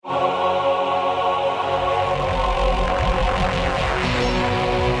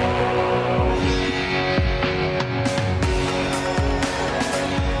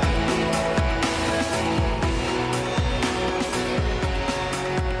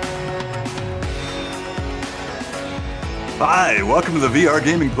Hi, welcome to the VR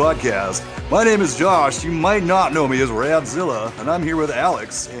Gaming Podcast. My name is Josh. You might not know me as Radzilla, and I'm here with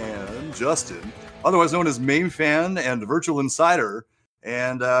Alex and Justin, otherwise known as Main Fan and Virtual Insider.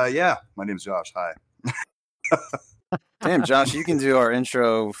 And yeah, my name is Josh. Hi. Damn, Josh, you can do our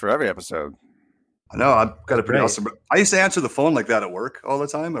intro for every episode. I know, I've got a pretty awesome. I used to answer the phone like that at work all the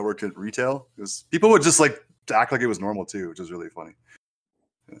time. I worked at retail because people would just like act like it was normal too, which is really funny.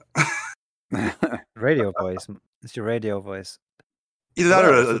 Yeah. Radio voice. It's your radio voice. Either that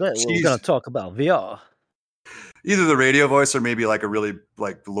or we're going to talk about VR. Either the radio voice or maybe like a really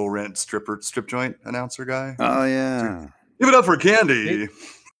like low rent strip joint announcer guy. Oh yeah. Give it up for Candy.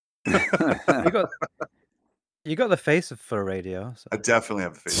 You got the face for radio. So. I definitely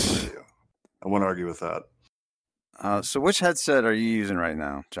have the face for radio. I won't argue with that. So which headset are you using right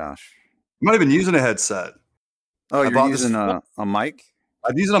now, Josh? I'm not even using a headset. Oh, you're using a mic?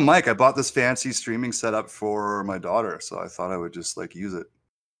 I'm using a mic. I bought this fancy streaming setup for my daughter, so I thought I would just like use it.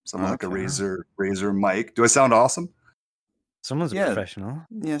 Something like a Razer mic. Do I sound awesome? Someone's professional.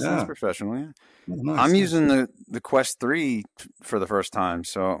 Yeah, sounds professional. Yeah. Nice, I'm using the Quest 3 for the first time,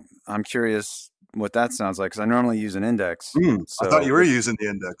 so I'm curious what that sounds like because I normally use an Index. So I thought you were using the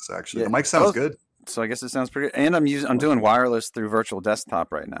Index actually. Yeah, the mic sounds good. So I guess it sounds pretty good. And I'm doing wireless through virtual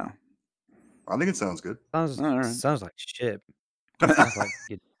desktop right now. I think it sounds good. Sounds like shit. Sounds like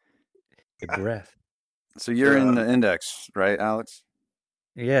your breath. So you're in the Index, right, Alex?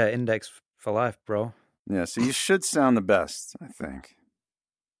 Yeah, Index for life, bro. Yeah, so you should sound the best, I think.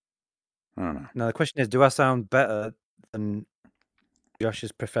 I don't know. Now the question is, do I sound better than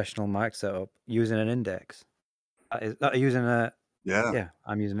Josh's professional mic setup using an Index? Using a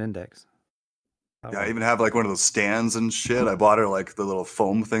I'm using Index. I even have like one of those stands and shit. I bought her like the little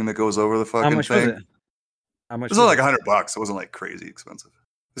foam thing that goes over the fucking thing. Was it? How much? It was like $100. It wasn't like crazy expensive.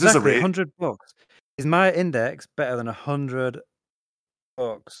 It's just a rate. $100. Is my Index better than $100?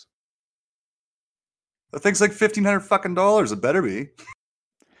 That thing's like $1,500 fucking dollars. It better be.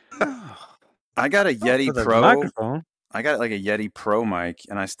 I got a Yeti Pro. Microphone. I got like a Yeti Pro mic,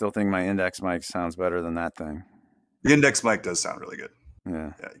 and I still think my Index mic sounds better than that thing. The Index mic does sound really good.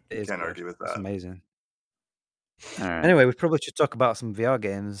 Yeah, you can't argue with that. It's amazing. All right. Anyway, we probably should talk about some VR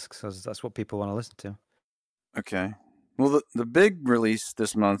games because that's what people want to listen to. Okay. Well, the big release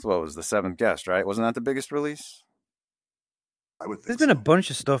this month, what was the 7th Guest, right? Wasn't that the biggest release? I would think There's been a bunch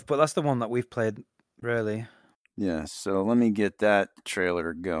of stuff, but that's the one that we've played, really. Yeah, so let me get that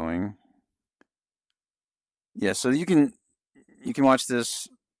trailer going. Yeah, so you can watch this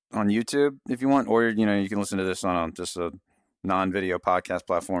on YouTube if you want, or you can listen to this on just a non-video podcast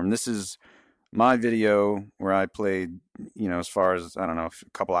platform. This is my video where I played, as far as, I don't know, a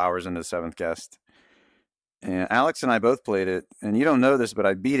couple hours into the 7th Guest. And Alex and I both played it, and you don't know this, but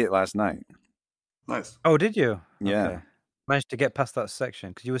I beat it last night. Nice. Oh, did you? Yeah. Okay. Managed to get past that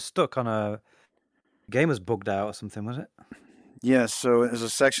section because you were stuck on the game was bugged out or something, was it? Yeah, so there's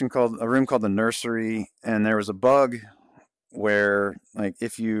a room called the nursery, and there was a bug where, like,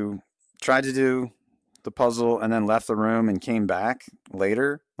 if you tried to do the puzzle and then left the room and came back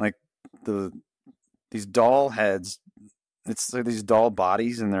later, like these doll heads, it's like these doll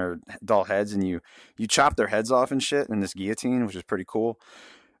bodies and their doll heads, and you chop their heads off and shit in this guillotine, which is pretty cool.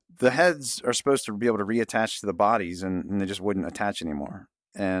 The heads are supposed to be able to reattach to the bodies, and they just wouldn't attach anymore.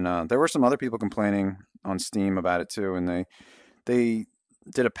 And there were some other people complaining on Steam about it too, and they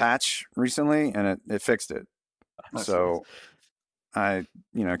did a patch recently, and it fixed it. Nice. So I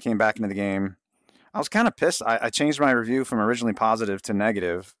came back into the game. I was kind of pissed. I changed my review from originally positive to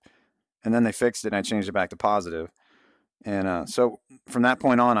negative, and then they fixed it, and I changed it back to positive. And so from that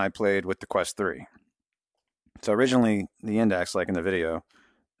point on, I played with the Quest 3. So originally the Index, like in the video,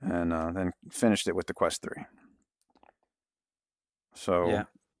 and then finished it with the Quest 3. So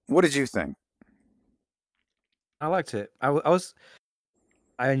What did you think? I liked it. I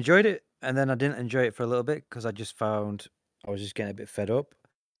enjoyed it, and then I didn't enjoy it for a little bit because I just found I was just getting a bit fed up.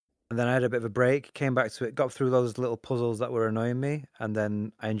 And then I had a bit of a break, came back to it, got through those little puzzles that were annoying me, and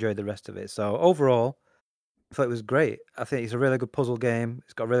then I enjoyed the rest of it. So overall, I thought it was great. I think it's a really good puzzle game.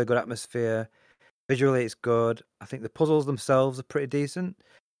 It's got a really good atmosphere. Visually, it's good. I think the puzzles themselves are pretty decent.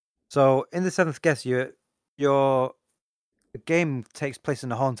 So in the 7th Guest, the game takes place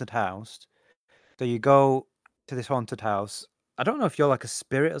in a haunted house. So you go to this haunted house. I don't know if you're like a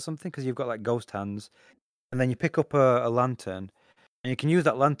spirit or something because you've got like ghost hands, and then you pick up a lantern, and you can use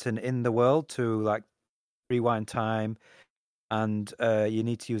that lantern in the world to like rewind time, and you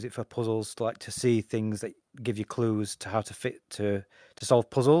need to use it for puzzles to see things that give you clues to how to solve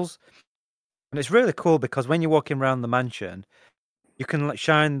puzzles. And it's really cool because when you're walking around the mansion, you can like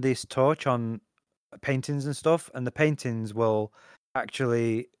shine this torch on paintings and stuff, and the paintings will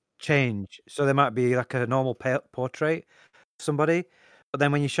actually change. So there might be like a normal portrait of somebody, but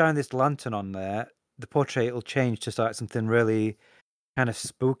then when you shine this lantern on there, the portrait will change to like something really kind of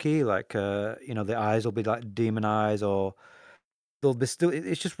spooky, like the eyes will be like demon eyes, or they'll be still.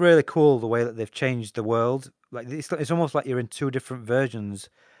 It's just really cool the way that they've changed the world. Like it's almost like you're in two different versions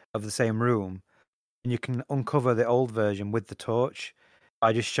of the same room, and you can uncover the old version with the torch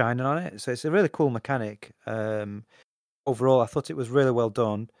by just shining on it. So it's a really cool mechanic. Overall, I thought it was really well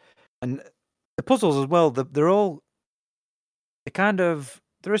done, and the puzzles as well. They're all they kind of.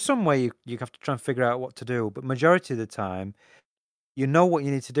 There is some way you have to try and figure out what to do, but majority of the time, you know what you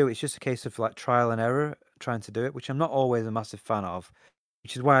need to do. It's just a case of like trial and error trying to do it, which I'm not always a massive fan of.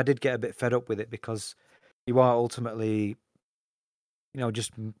 Which is why I did get a bit fed up with it, because you are ultimately,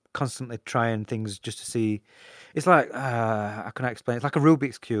 just constantly trying things just to see. It's like how can I explain? It's like a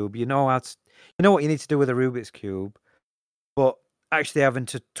Rubik's cube. You know what you need to do with a Rubik's cube, but actually having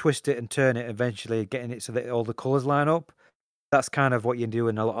to twist it and turn it, eventually getting it so that all the colors line up. That's kind of what you do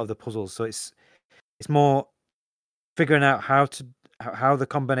in a lot of the puzzles. So it's more figuring out how the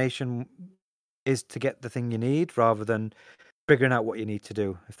combination is to get the thing you need, rather than figuring out what you need to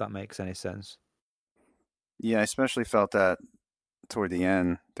do. If that makes any sense. Yeah, I especially felt that toward the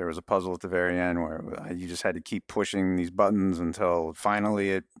end. There was a puzzle at the very end where you just had to keep pushing these buttons until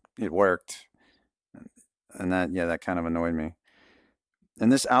finally it worked, and that kind of annoyed me.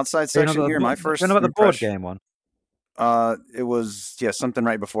 And this outside section here, my first you know about the board impression. game one? It was something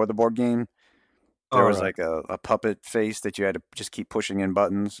right before the board game. There was like a puppet face that you had to just keep pushing in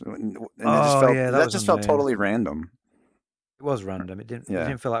buttons, and that just felt totally random. It was random. It didn't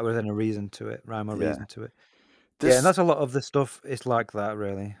feel like there was any reason to it, rhyme or reason to it. And that's a lot of the stuff. It's like that,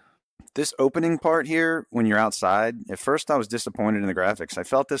 really. This opening part here, when you're outside, at first I was disappointed in the graphics. I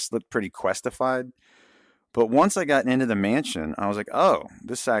felt this looked pretty questified, but once I got into the mansion, I was like, oh,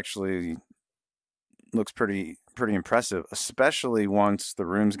 this actually looks pretty impressive, especially once the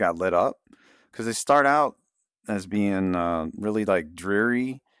rooms got lit up, because they start out as being really like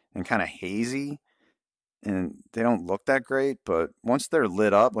dreary and kind of hazy, and they don't look that great. But once they're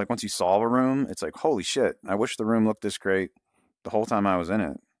lit up, like once you solve a room, it's like, holy shit, I wish the room looked this great the whole time I was in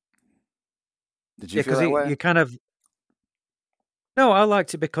it. Did you feel that way? You kind of... No, I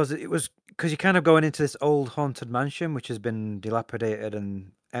liked it because you're kind of going into this old haunted mansion, which has been dilapidated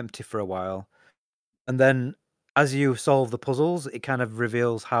and empty for a while. And then as you solve the puzzles, it kind of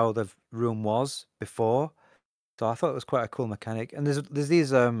reveals how the room was before. So I thought it was quite a cool mechanic. And there's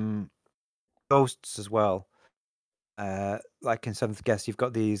these ghosts as well. Like in Seventh Guest, you've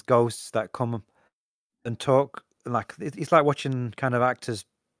got these ghosts that come and talk. Like it's like watching kind of actors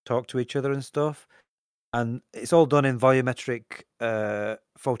talk to each other and stuff. And it's all done in volumetric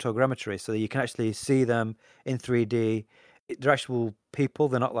photogrammetry, so that you can actually see them in 3D. They're actual people.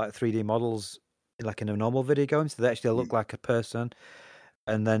 They're not like 3D models like in a normal video game. So they actually look like a person.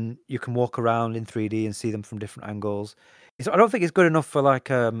 And then you can walk around in 3D and see them from different angles. I don't think it's good enough for like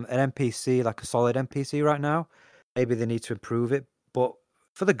an NPC, like a solid NPC right now. Maybe they need to improve it. But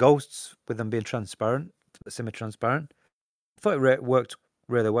for the ghosts, with them being transparent, semi-transparent, I thought it worked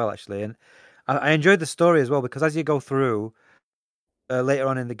really well, actually. And I enjoyed the story as well, because as you go through later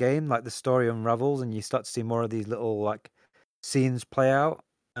on in the game, like the story unravels and you start to see more of these little like scenes play out.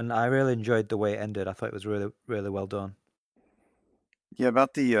 And I really enjoyed the way it ended. I thought it was really, really well done. Yeah,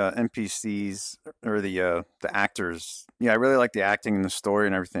 about the NPCs or the actors. Yeah, I really like the acting and the story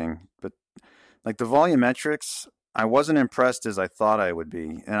and everything. But like the volumetrics, I wasn't impressed as I thought I would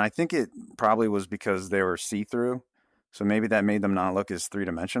be. And I think it probably was because they were see-through. So maybe that made them not look as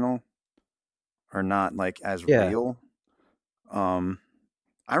three-dimensional or not like as real. I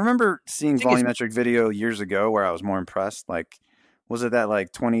remember seeing volumetric video years ago where I was more impressed. Like, was it that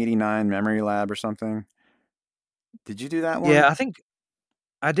like 2089 Memory Lab or something? Did you do that one? Yeah, I think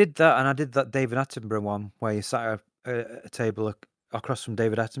I did that, and I did that David Attenborough one where you sat at a table across from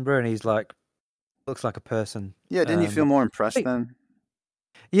David Attenborough, and he's like, looks like a person. Yeah, didn't you feel more impressed then?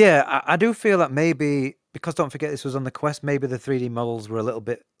 Yeah, I do feel that maybe, because don't forget this was on the Quest, maybe the 3D models were a little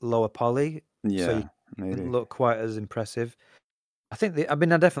bit lower poly. Yeah, so you maybe didn't look quite as impressive. I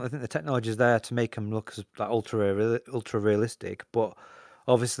definitely think the technology is there to make them look as like ultra realistic, but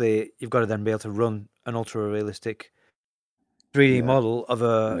obviously you've got to then be able to run an ultra realistic 3D model of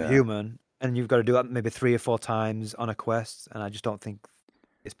a human, and you've got to do that maybe 3 or 4 times on a quest, and I just don't think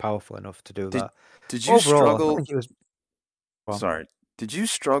it's powerful enough to do that. Did you struggle? I think it was... Sorry. Did you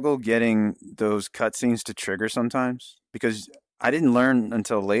struggle getting those cutscenes to trigger sometimes? Because I didn't learn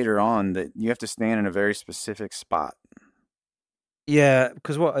until later on that you have to stand in a very specific spot. Yeah,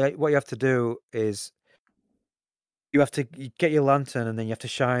 because what you have to do is you have to get your lantern and then you have to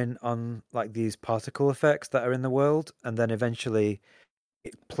shine on like these particle effects that are in the world, and then eventually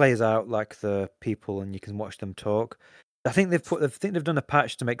it plays out like the people and you can watch them talk. I think they've done a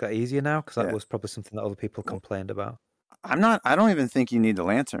patch to make that easier now because that Yeah. was probably something that other people Well, complained about. I don't even think you need the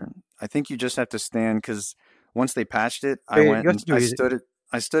lantern. I think you just have to stand because once they patched it, I You went have and to do is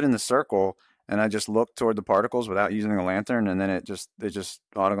I stood in the circle and I just looked toward the particles without using a lantern, and then it just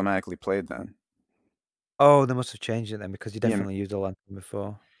automatically played then. oh, they must have changed it then because you Yeah, definitely used a lantern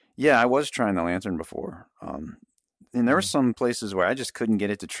before. yeah, I was trying the lantern before. And there were Mm. some places where I just couldn't get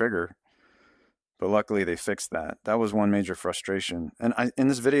it to trigger, but luckily they fixed that. That was one major frustration. And in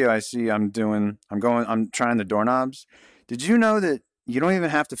this video I see I'm trying the doorknobs. Did you know that you don't even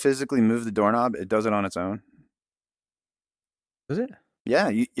have to physically move the doorknob? It does it on its own. Was it?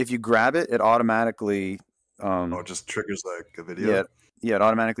 Yeah, if you grab it, it automatically, Oh, um, it just triggers like a yeah, video. yeah, it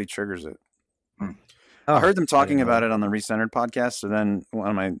automatically triggers it. Hmm. I Oh, heard them I didn't talking know about that. it on the Recentered podcast. So then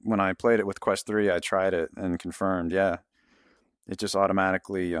when I played it with Quest 3, I tried it and confirmed, yeah, it just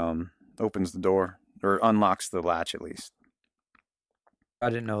automatically opens the door or unlocks the latch at least. I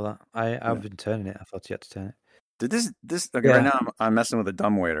didn't know that. I've Yeah. been turning it. I thought you had to turn it. Did this okay, right Yeah. now I'm messing with a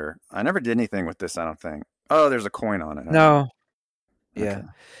dumbwaiter. I never did anything with this, I don't think. Oh, there's a coin on it. All right. No. Okay.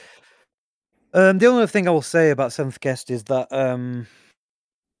 Yeah. The only thing I will say about Seventh Guest is that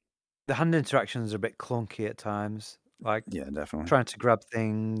the hand interactions are a bit clunky at times. Like Yeah, definitely. trying to grab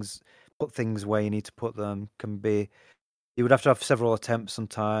things, put things where you need to put them can be. You would have to have several attempts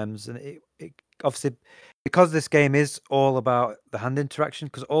sometimes, and it obviously because this game is all about the hand interaction.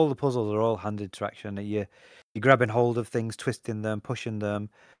 Because all the puzzles are all hand interaction. You're grabbing hold of things, twisting them, pushing them,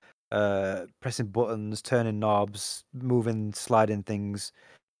 pressing buttons, turning knobs, moving, sliding things.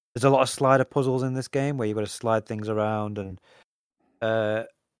 There's a lot of slider puzzles in this game where you've got to slide things around, and uh,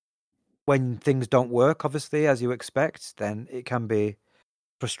 when things don't work, obviously as you expect, then it can be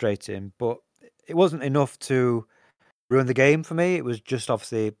frustrating. But it wasn't enough to ruin the game for me. It was just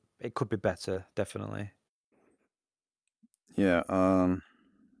obviously it could be better, definitely. Yeah,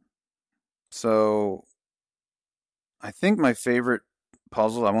 so I think my favorite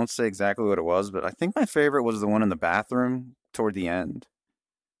puzzle, I won't say exactly what it was, but I think my favorite was the one in the bathroom toward the end.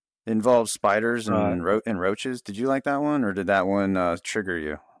 It involved spiders Right. and roaches. Did you like that one, or did that one trigger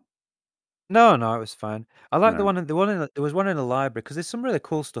you? No, no, it was fine. I like No. there was one in the library because there's some really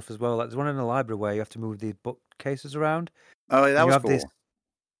cool stuff as well. Like there's one in the library where you have to move these bookcases around, Oh, yeah, that and you was have this. cool.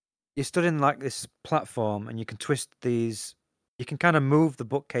 You stood in like this platform, and you can twist these. You can kind of move the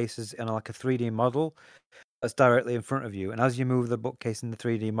bookcases in like a 3D model that's directly in front of you, and as you move the bookcase in the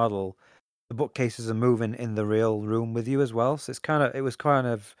 3D model, the bookcases are moving in the real room with you as well. So it was kind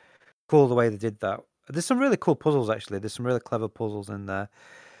of cool the way they did that. There's some really cool puzzles actually. There's some really clever puzzles in there.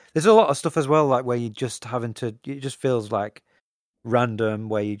 There's a lot of stuff as well, like where it just feels like random,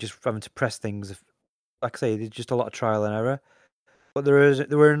 where you just having to press things. Like I say, there's just a lot of trial and error. But there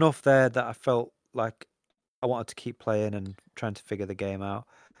were enough there that I felt like I wanted to keep playing and trying to figure the game out.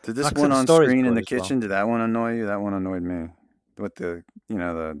 Did this Like I said, one the on story's screen in good the as well. kitchen, did that one annoy you? That one annoyed me. With the,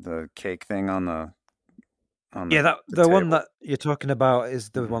 the cake thing on Yeah, the the one table. that you're talking about is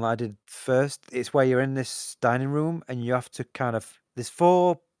the Mhm. one I did first. It's where you're in this dining room and you have to kind of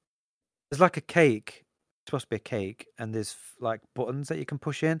there's like a cake. It's supposed to be a cake, and there's like buttons that you can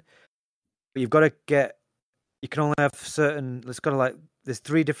push in. But you've got to get. You can only have certain. There's got to like. There's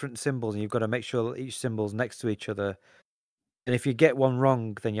three different symbols, and you've got to make sure that each symbol's next to each other. And if you get one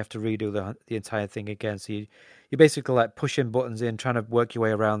wrong, then you have to redo the entire thing again. So you basically like pushing buttons in, trying to work your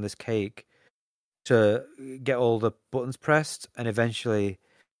way around this cake to get all the buttons pressed, and eventually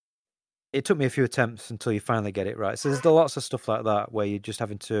it took me a few attempts until you finally get it right. So there's lots of stuff like that where you're just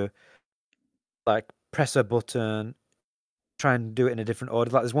having to like press a button, try and do it in a different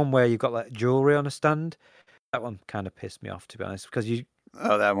order. Like there's one where you've got like jewelry on a stand. That one kind of pissed me off, to be honest, because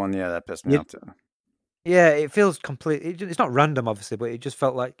Oh, that one, yeah, that pissed me you off too. yeah, it feels complete. It's not random, obviously, but it just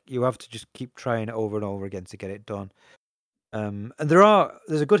felt like you have to just keep trying it over and over again to get it done. And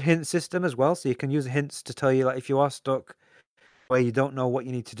there's a good hint system as well, so you can use hints to tell you like if you are stuck where you don't know what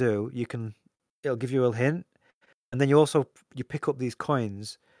you need to do, it'll give you a hint, and then you pick up these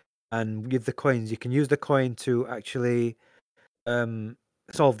coins, and with the coins you can use the coin to actually um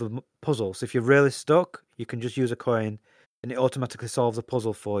solve the puzzle. So if you're really stuck, you can just use a coin, and it automatically solves a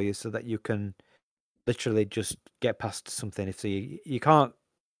puzzle for you, so that you can literally just get past something. If so, you can't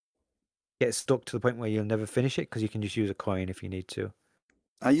get stuck to the point where you'll never finish it because you can just use a coin if you need to.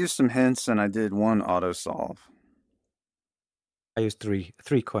 I used some hints and I did one auto solve. I used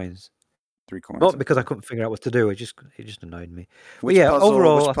three coins. 3 coins. Not because I couldn't figure out what to do. It just annoyed me. Which but yeah, puzzle?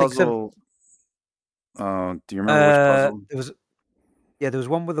 overall, Which I think puzzle? Do you remember which puzzle? There was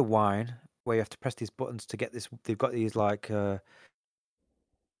one with the wine where you have to press these buttons to get this. They've got these like it's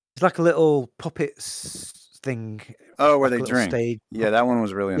like a little puppets thing. Oh, where like they a little drink. stage. Yeah, that one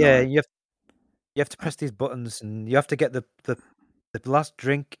was really Yeah, annoying. you have to press these buttons, and you have to get the last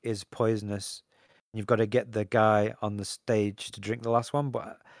drink is poisonous. And you've got to get the guy on the stage to drink the last one.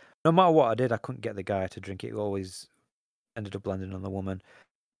 But no matter what I did, I couldn't get the guy to drink it. It always ended up landing on the woman.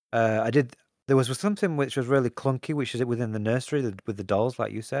 There was something which was really clunky, which is within the nursery with the dolls,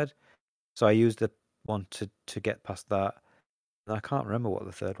 like you said. So I used the one to get past that. And I can't remember what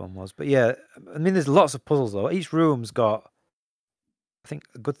the third one was, but yeah, I mean, there's lots of puzzles though. Each room's got, I think,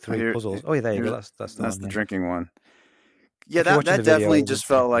 a good 3 puzzles. Oh yeah, there you go. That's the one. The drinking one. Yeah, If you're that watching the definitely video, just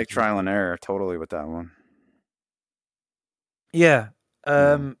felt like trial and error totally with that one. Yeah.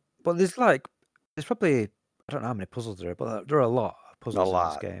 But there's probably, I don't know how many puzzles there are, but there are a lot of puzzles in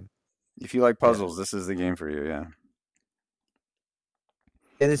this game. If you like puzzles, this is the game for you. Yeah.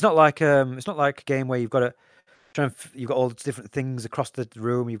 And it's not like a game where you've got to you've got all the different things across the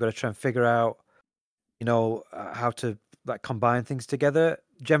room. You've got to try and figure out, how to like combine things together.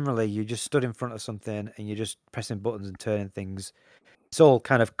 Generally, you just stood in front of something and you're just pressing buttons and turning things. It's all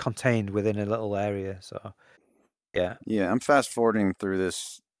kind of contained within a little area. So, yeah. Yeah, I'm fast forwarding through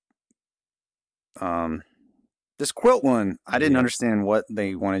this. This quilt one, I didn't understand what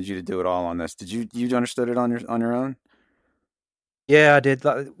they wanted you to do at all on this. Did you understood it on your own? Yeah, I did.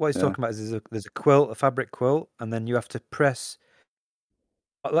 What he's talking about is there's a quilt, a fabric quilt, and then you have to press.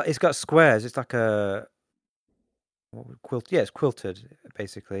 It's got squares. It's like a quilt. Yeah, it's quilted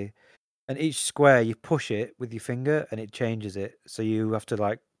basically. And each square, you push it with your finger, and it changes it. So you have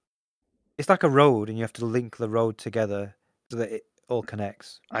to it's like a road, and you have to link the road together so that it all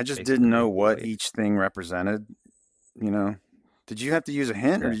connects. I just didn't know what each thing represented. Did you have to use a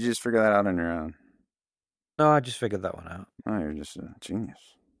hint, or did you just figure that out on your own? No, I just figured that one out. Oh, you're just a genius.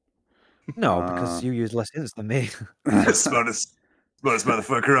 No, because you use less hints than me. Smartest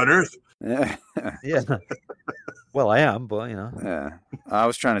motherfucker on earth. Yeah. Yeah. Well, I am, but Yeah. I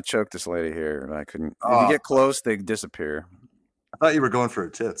was trying to choke this lady here, but I couldn't. If you get close, they disappear. I thought you were going for her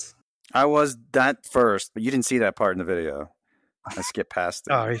tits. I was that first, but you didn't see that part in the video. I skipped past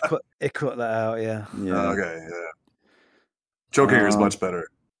it. Oh, it cut that out, yeah. Yeah. Okay, yeah. Choking her is much better.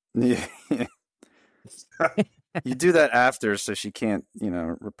 Yeah. You do that after, so she can't,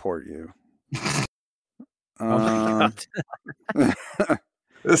 report you. Oh my God.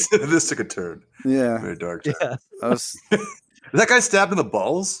 This took a turn. Yeah. Very dark. Yeah. Is that guy stabbed in the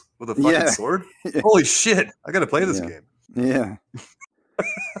balls with a fucking sword? Holy shit. I gotta play this game. Yeah.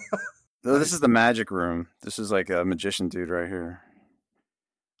 This is the magic room. This is like a magician dude right here.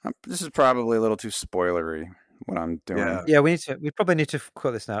 This is probably a little too spoilery what I'm doing. Yeah, we probably need to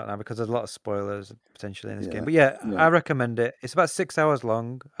cut this out now because there's a lot of spoilers potentially in this game. But yeah, I recommend it. It's about 6 hours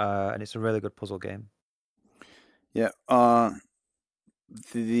long, and it's a really good puzzle game. Yeah.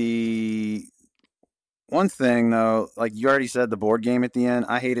 The one thing though, like you already said, the board game at the end.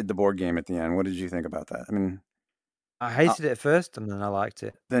 I hated the board game at the end. What did you think about that? I mean, I hated it at first, and then I liked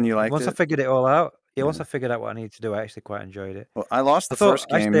it. Then you liked it? Once I figured it all out. Yeah, once I figured out what I needed to do, I actually quite enjoyed it. Well, I lost the first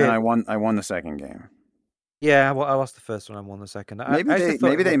game, and I won the second game. Yeah, well, I lost the first one and won the second.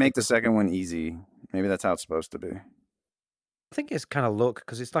 Maybe they make the second one easy. Maybe that's how it's supposed to be. I think it's kind of luck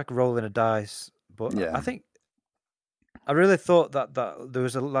because it's like rolling a dice. But yeah. I really thought that there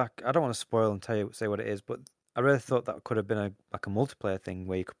was I don't want to spoil and say what it is, but I really thought that could have been a multiplayer thing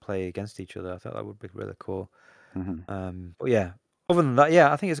where you could play against each other. I thought that would be really cool. Mm-hmm. But yeah, other than that,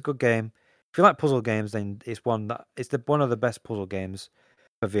 I think it's a good game. If you like puzzle games, then it's one of the best puzzle games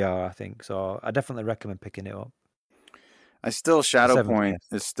for VR, I think. So I definitely recommend picking it up. Shadow Point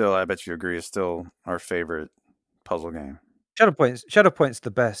is still, I bet you agree, is still our favorite puzzle game. Shadow Point's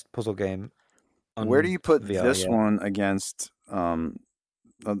the best puzzle game. Where do you put VR, this one against the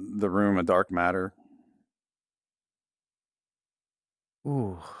Room of Dark Matter?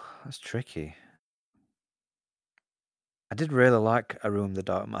 Ooh, that's tricky. I did really like A Room the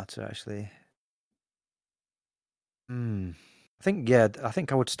Dark Matter, actually. I think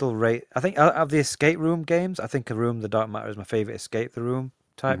I would still rate. I think out of the escape room games, I think A Room the Dark Matter is my favorite escape the room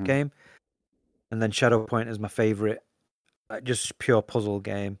type game, and then Shadow Point is my favorite, just pure puzzle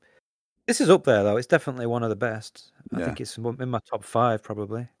game. This is up there though. It's definitely one of the best. I think it's in my top 5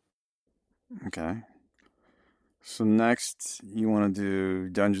 probably. Okay. So next, you want to do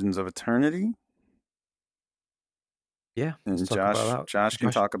Dungeons of Eternity? Yeah. And Josh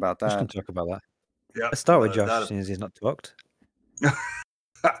can talk about that. Josh can talk about that. Yeah. Let's start with Josh since he's not talked.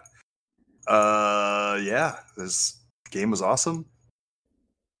 Yeah, this game was awesome.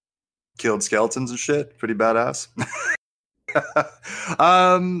 Killed skeletons and shit. Pretty badass.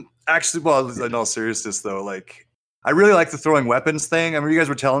 Actually, well, in all seriousness, though, like, I really like the throwing weapons thing. I mean, you guys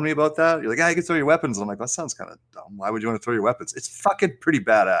were telling me about that. You're like, you can throw your weapons. I'm like, that sounds kind of dumb. Why would you want to throw your weapons? It's fucking pretty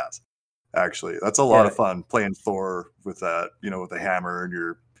badass, actually. That's a lot of fun playing Thor with that, with the hammer and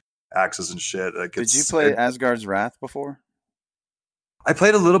your axes and shit. Like, Did you play Asgard's Wrath before? I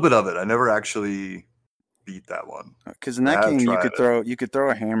played a little bit of it. I never actually beat that one. Because in that game, you could throw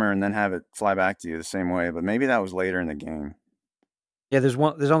a hammer and then have it fly back to you the same way. But maybe that was later in the game. Yeah, there's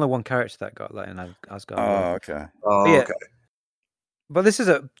only one character that got that in Asgard. Oh, okay. Oh, okay. But this is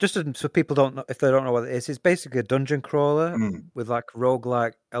so people don't know, if they don't know what it is. It's basically a dungeon crawler with like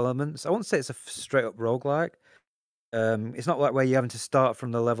roguelike elements. I won't say it's a straight up roguelike. It's not like where you're having to start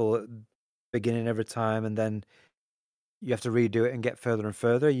from the level at the beginning every time and then you have to redo it and get further and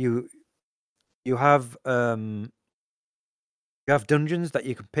further. You have dungeons that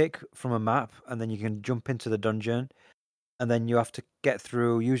you can pick from a map, and then you can jump into the dungeon, and then you have to get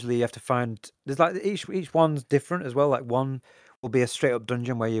through. Usually, you have to find. There's like each one's different as well. Like one will be a straight up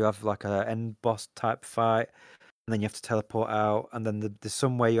dungeon where you have like a end boss type fight, and then you have to teleport out, and then there's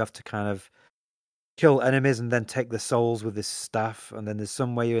some way you have to kind of kill enemies and then take the souls with this staff, and then there's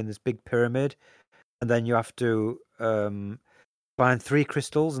some way you're in this big pyramid, and then you have to find 3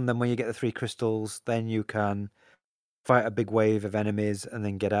 crystals, and then when you get the 3 crystals, then you can fight a big wave of enemies and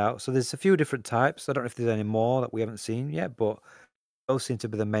then get out. So there's a few different types. I don't know if there's any more that we haven't seen yet, but those seem to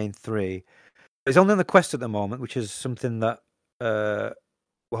be the main 3. It's only on the Quest at the moment, which is something that we're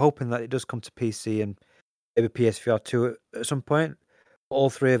hoping that it does come to PC and maybe PSVR 2 at some point.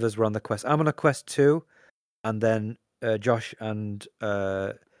 All 3 of us were on the Quest. I'm on a Quest 2, and then Josh and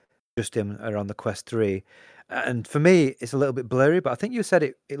Justin are on the Quest 3. And for me, it's a little bit blurry, but I think you said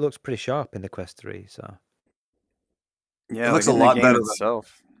it looks pretty sharp in the Quest 3. So yeah, it looks a lot better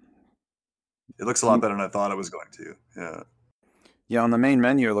itself. It looks a lot better than I thought it was going to. Yeah. Yeah, on the main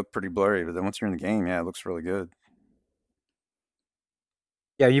menu it looked pretty blurry, but then once you're in the game, yeah, it looks really good.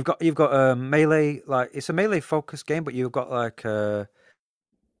 Yeah, you've got a melee, like it's a melee focused game, but you've got like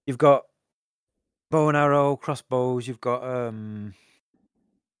you've got bow and arrow, crossbows, you've got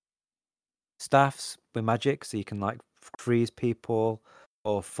staffs with magic, so you can like freeze people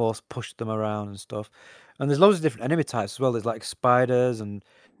or force push them around and stuff. And there's loads of different enemy types as well. There's like spiders and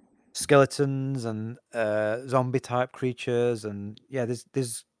skeletons and zombie type creatures, and yeah,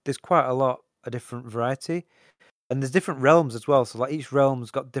 there's quite a lot, a different variety. And there's different realms as well. So like each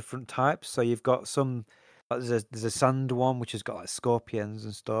realm's got different types. So you've got some like there's a sand one which has got like scorpions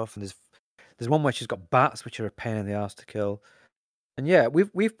and stuff, and there's one which has got bats which are a pain in the ass to kill. And yeah,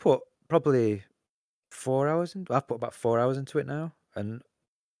 we've put probably 4 hours in. I've put about 4 hours into it now, and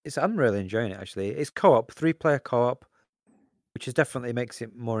I'm really enjoying it actually. It's co-op, 3-player co-op, which is definitely makes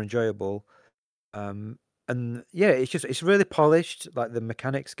it more enjoyable. And yeah, it's really polished. Like the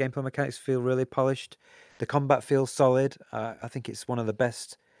gameplay mechanics feel really polished. The combat feels solid. I think it's one of the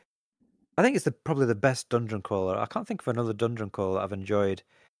best. I think it's probably the best dungeon crawler. I can't think of another dungeon crawler I've enjoyed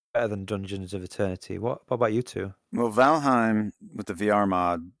better than Dungeons of Eternity. What about you two? Well, Valheim with the VR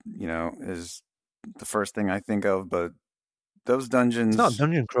mod, is the first thing I think of, but those dungeons. It's not a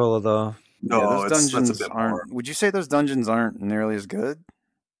dungeon crawler though. No, yeah, those dungeons that's a bit aren't. more. Would you say those dungeons aren't nearly as good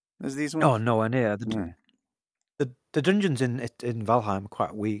as these ones? Oh, nowhere near. The dungeons in Valheim are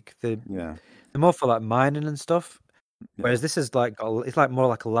quite weak. They're more for like mining and stuff. Whereas this is like it's like more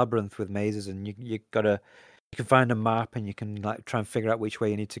like a labyrinth with mazes, and you can find a map and you can like try and figure out which way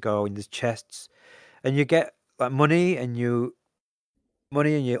you need to go. And there's chests, and you get like money and you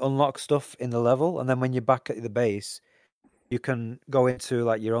unlock stuff in the level, and then when you're back at the base, you can go into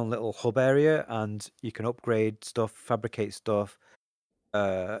like your own little hub area, and you can upgrade stuff, fabricate stuff,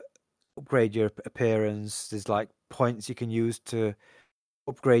 upgrade your appearance. There's like points you can use to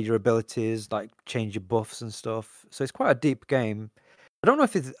upgrade your abilities, like change your buffs and stuff. So it's quite a deep game. I don't know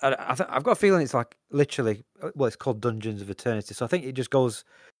if it's. I've got a feeling it's like literally. Well, it's called Dungeons of Eternity, so I think it just goes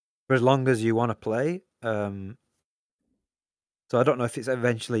for as long as you want to play. So I don't know if it's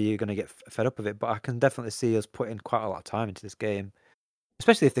eventually you're going to get fed up of it, but I can definitely see us putting quite a lot of time into this game,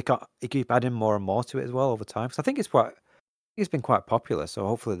 especially if they keep adding more and more to it as well over time. Because I think it's been quite popular. So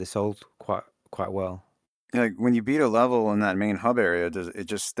hopefully they sold quite well. Yeah, when you beat a level in that main hub area, does it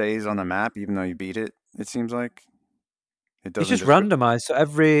just stays on the map even though you beat it? It seems like it doesn't. It's just randomized. So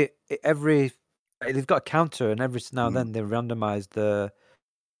every they've got a counter, and every now and then they randomize the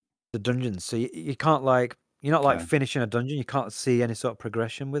dungeons. So you can't like you're not like finishing a dungeon. You can't see any sort of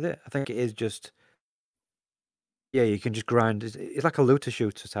progression with it. I think it is just Yeah, you can just grind. It's like a looter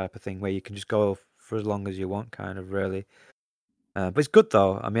shooter type of thing where you can just go for as long as you want, kind of really. But it's good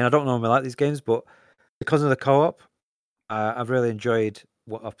though. I mean, I don't normally like these games, but because of the co-op, I've really enjoyed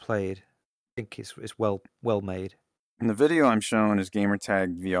what I've played. I think it's well made. And the video I'm showing is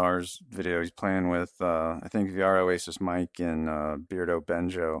Gamertag VR's video. He's playing with, I think, VR Oasis Mike and Beardo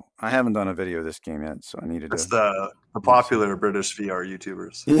Benjo. I haven't done a video of this game yet, so I needed It's to. the popular British VR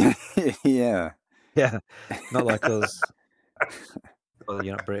YouTubers. Yeah. Yeah, not like us. Well,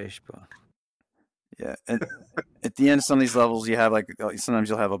 you're not British, but Yeah. And at the end of some of these levels, you have sometimes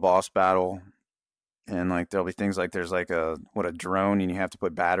you'll have a boss battle, and like there'll be things like there's like a drone, and you have to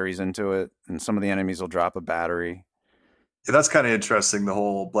put batteries into it, and some of the enemies will drop a battery. Yeah, that's kind of interesting. The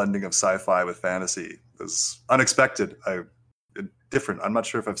whole blending of sci-fi with fantasy was unexpected. Different. I'm not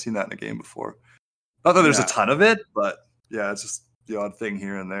sure if I've seen that in a game before. Not that there's a ton of it, but yeah, it's just the odd thing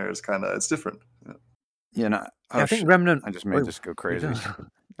here and there. It's different. Yeah. Yeah, no, I think Remnant. I just made this go crazy.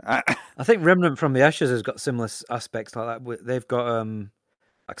 I think Remnant from the Ashes has got similar aspects like that. They've got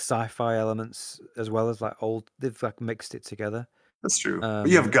like sci-fi elements as well as like old. They've like mixed it together. That's true. But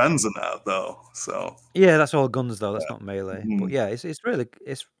you have guns in that though, so yeah, that's all guns though. That's not melee. Mm-hmm. But yeah, it's really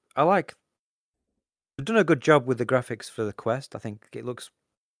I like. They've done a good job with the graphics for the Quest. I think it looks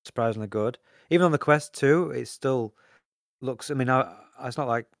surprisingly good. Even on the Quest 2, it still looks. I mean, it's not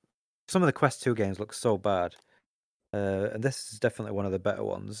like some of the Quest 2 games look so bad, and this is definitely one of the better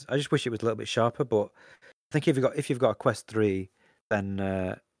ones. I just wish it was a little bit sharper, but I think if you've got a Quest 3,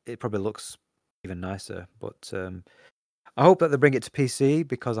 then it probably looks even nicer. But I hope that they bring it to PC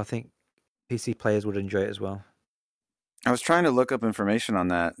because I think PC players would enjoy it as well. I was trying to look up information on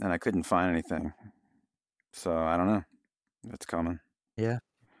that, and I couldn't find anything. So I don't know. It's coming. Yeah,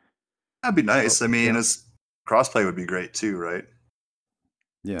 that'd be nice. I mean, crossplay would be great too, right?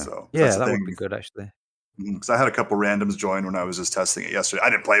 Yeah. So yeah, that would be good actually. Because I had a couple randoms join when I was just testing it yesterday. I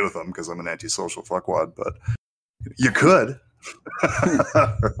didn't play with them because I'm an antisocial fuckwad, but you could,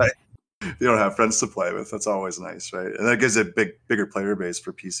 right? You don't have friends to play with. That's always nice, right? And that gives a bigger player base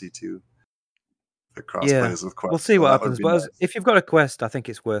for PC too. The crossplays with Quest. We'll see what happens. But if you've got a Quest, I think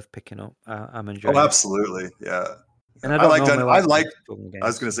it's worth picking up. I'm enjoying. Oh, absolutely, yeah. And I was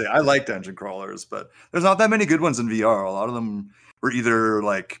going to say I like dungeon crawlers, but there's not that many good ones in VR. A lot of them were either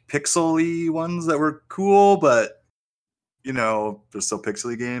like pixely ones that were cool, but they're still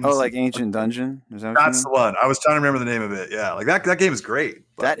pixely games. Oh, like Ancient Dungeon? Is that that's the one. I was trying to remember the name of it. Yeah, like that game is great.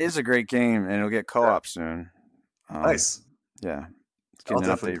 That is a great game, and it'll get co-op soon. Nice. Yeah, it's getting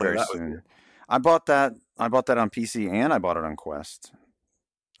an update very soon. I bought that on PC and I bought it on Quest.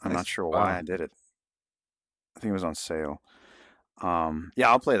 I'm not sure why I did it. I think it was on sale. Yeah,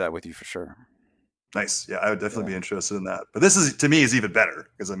 I'll play that with you for sure. Nice. Yeah, I would definitely be interested in that. But this to me is even better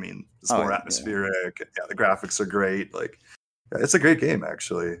because I mean it's more atmospheric. Yeah, the graphics are great. Like, it's a great game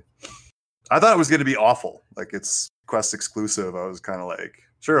actually. I thought it was going to be awful. Like it's Quest exclusive. I was kind of like,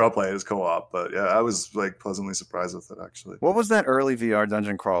 sure, I'll play it as co-op. But yeah, I was like pleasantly surprised with it actually. What was that early VR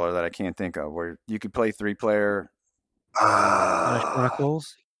dungeon crawler that I can't think of where you could play 3-player? Carnage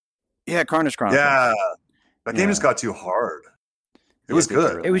Chronicles. Yeah, Carnage Chronicles. Yeah, that game just got too hard. It was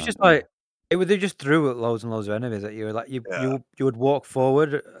good. It was just like they just threw loads and loads of enemies at you. Like you would walk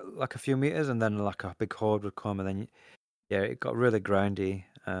forward like a few meters, and then like a big horde would come, and then it got really grindy.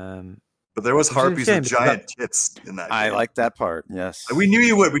 But there was harpies with giant tits in that game. I like that part, yes. We knew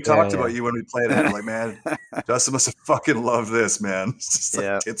you would. We talked about you when we played it. We're like, man, Justin must have fucking loved this, man. It's just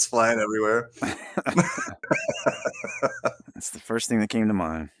like tits flying everywhere. That's the first thing that came to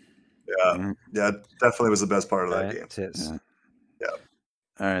mind. Yeah, yeah, definitely was the best part of that game. Tits. Yeah.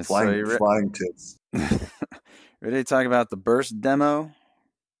 All right, flying tits. Ready to talk about the Burst demo?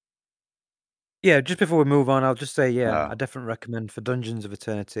 Yeah, just before we move on, I'll just say, I definitely recommend for Dungeons of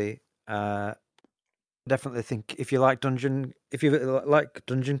Eternity. Definitely think if you like dungeon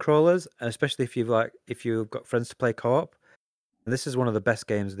crawlers, and especially if you've got friends to play co-op, this is one of the best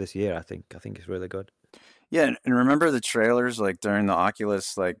games of this year. I think it's really good. Yeah, and remember the trailers like during the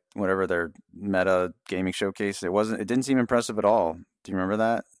Oculus, like whatever their meta gaming showcase. It didn't seem impressive at all. Do you remember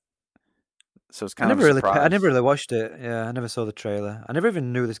that? So it's kind of a surprise. I never really watched it. Yeah, I never saw the trailer. I never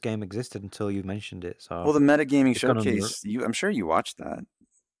even knew this game existed until you mentioned it. So well, the meta gaming showcase. I'm sure you watched that.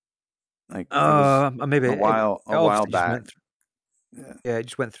 Like maybe a while back. It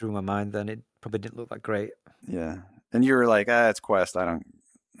just went through my mind. Then it probably didn't look that great. Yeah, and you were like, it's Quest. I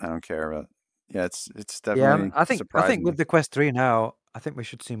don't care about. Yeah, it's definitely. Yeah, I think with the Quest 3 now, I think we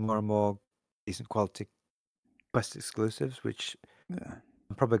should see more and more decent quality Quest exclusives. Which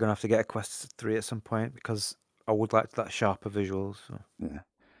I'm probably gonna have to get a Quest 3 at some point because I would like that sharper visuals. So. Yeah.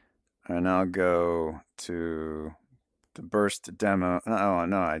 And I'll go to The burst demo. Oh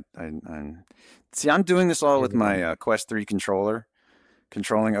no, I see. I'm doing this all with my Quest 3 controller,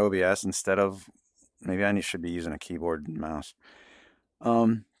 controlling OBS instead of maybe should be using a keyboard and mouse.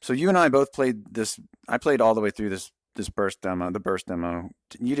 So you and I both played this. I played all the way through this burst demo, the burst demo.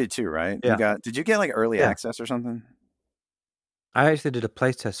 You did too, right? Yeah. Did you get like early access or something? I actually did a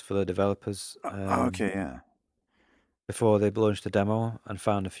playtest for the developers. Okay, yeah. Before they launched the demo, and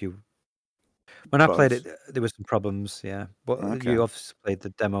found a few. When I played it, there were some problems, yeah. But you obviously played the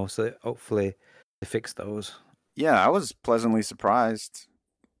demo, so hopefully they fixed those. Yeah, I was pleasantly surprised.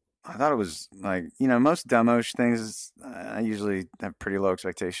 I thought it was like, most demo things, I usually have pretty low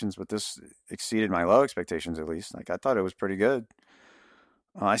expectations, but this exceeded my low expectations at least. Like, I thought it was pretty good.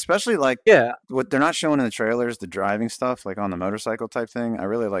 Especially like what they're not showing in the trailers, the driving stuff, like on the motorcycle type thing. I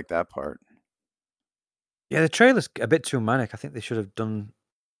really like that part. Yeah, the trailer's a bit too manic. I think they should have kind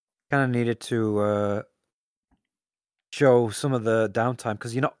of needed to show some of the downtime,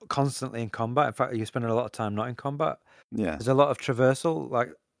 because you're not constantly in combat. In fact, you're spending a lot of time not in combat. Yeah. There's a lot of traversal.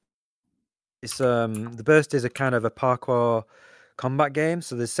 Like, it's the Burst is a kind of a parkour combat game.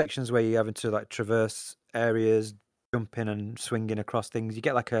 So there's sections where you're having to like traverse areas, jumping and swinging across things. You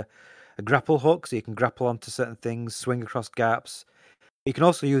get like a grapple hook, so you can grapple onto certain things, swing across gaps. You can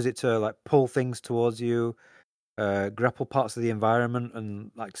also use it to like pull things towards you, grapple parts of the environment,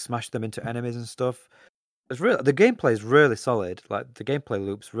 and like smash them into enemies and stuff. The gameplay is really solid. Like, the gameplay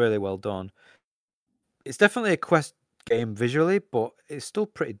loop's really well done. It's definitely a Quest game visually, but it's still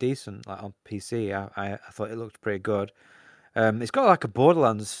pretty decent. Like, on PC, I thought it looked pretty good. It's got like a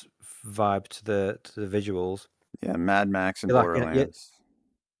Borderlands vibe to the visuals. Yeah, Mad Max and You're Borderlands.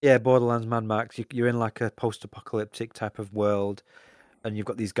 Yeah, Borderlands, Mad Max. You're in like a post-apocalyptic type of world, and you've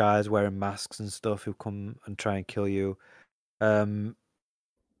got these guys wearing masks and stuff who come and try and kill you.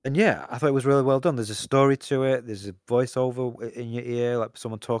 And yeah, I thought it was really well done. There's a story to it. There's a voiceover in your ear, like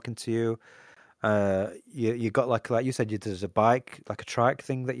someone talking to you. You got like you said, there's a bike, like a trike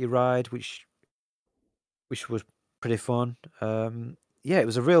thing that you ride, which was pretty fun. Yeah, it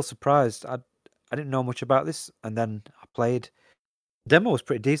was a real surprise. I didn't know much about this, and then I played. The demo was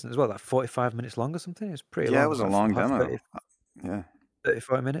pretty decent as well, like 45 minutes long or something. It was pretty long. Yeah, it was a long demo. 30,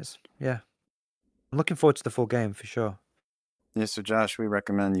 40 minutes. Yeah. I'm looking forward to the full game for sure. Yeah, so Josh, we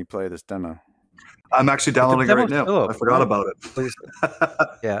recommend you play this demo. I'm actually downloading it right now. I forgot about it.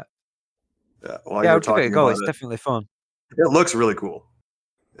 Yeah. Yeah, I'll give it a go. It's definitely fun. It looks really cool.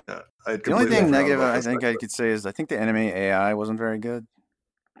 Yeah, the only thing negative I think I could say is I think the enemy AI wasn't very good.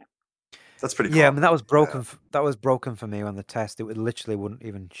 That's pretty. Yeah, I mean, that was broken. That was broken for me on the test. It literally wouldn't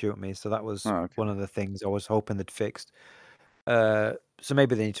even shoot me. So that was one of the things I was hoping they'd fixed. So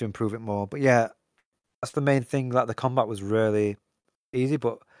maybe they need to improve it more. But yeah, that's the main thing. Like, the combat was really easy,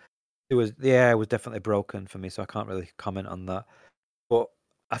 but the AI was definitely broken for me. So I can't really comment on that. But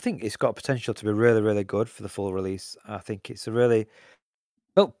I think it's got potential to be really, really good for the full release. I think it's a really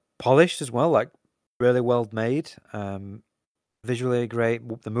polished as well, like really well made. Visually great.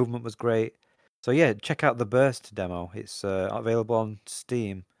 The movement was great. So yeah, check out the Burst demo. It's available on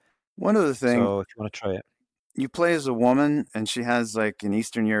Steam. One other thing, so if you want to try it, you play as a woman, and she has like an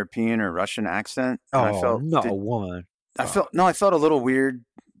Eastern European or Russian accent. And I felt a woman. I felt a little weird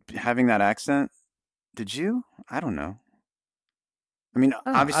having that accent. Did you? I don't know. I mean,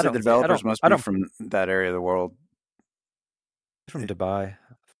 obviously the developers must be from that area of the world. From Dubai.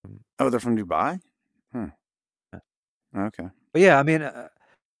 Oh, they're from Dubai? Okay. But yeah, I mean,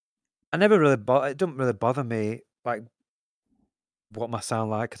 I never really it doesn't really bother me like what my sound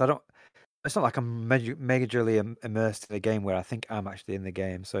like, because it's not like I'm majorly immersed in the game where I think I'm actually in the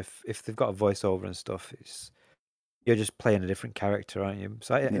game. So if they've got a voiceover and stuff, you're just playing a different character, aren't you?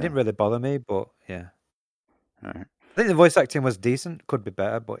 So it didn't really bother me, but yeah. All right. I think the voice acting was decent. Could be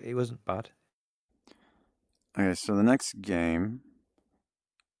better, but it wasn't bad. Okay, so the next game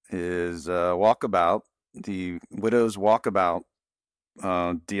is Walkabout, the Widow's Walkabout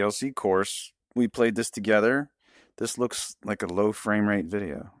DLC course. We played this together. This looks like a low frame rate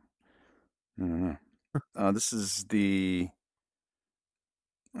video. I don't know. This is the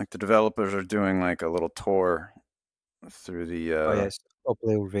developers are doing like a little tour through the. Oh yes,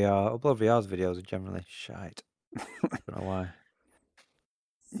 Upload VR. Upload VR's videos are generally shite. I don't know why.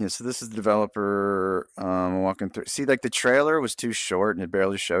 Yeah, so this is the developer walking through. See, like the trailer was too short and it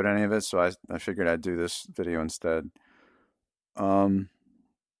barely showed any of it, so I figured I'd do this video instead.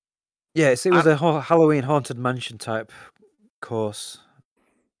 Yes, it was a Halloween Haunted Mansion type course.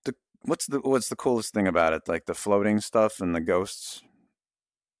 What's the coolest thing about it? Like the floating stuff and the ghosts?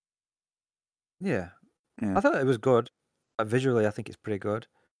 Yeah. I thought it was good. Visually, I think it's pretty good.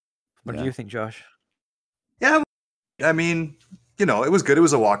 What do you think, Josh? Yeah, I mean, you know, it was good. It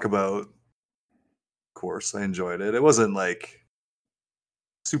was a walkabout course. I enjoyed it. It wasn't like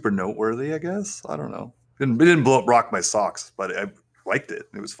super noteworthy, I guess. I don't know. It didn't rock my socks, but I liked it.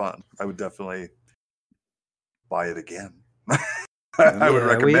 It was fun. I would definitely buy it again. I would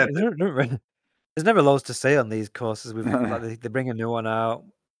recommend it. There's never loads to say on these courses. They bring a new one out.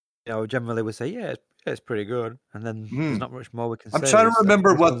 You know, generally we say, yeah, it's pretty good, and then there's not much more we can say. I'm trying to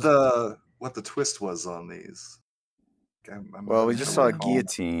remember what the twist was on these. Well, we just saw a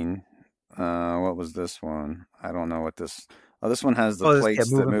guillotine. What was this one? I don't know what this. Oh, this one has the plates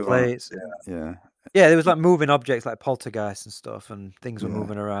that move plates. On. Yeah, there was like moving objects like poltergeist and stuff, and things were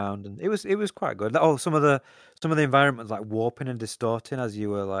moving around, and it was quite good. Oh, some of the environments like warping and distorting as you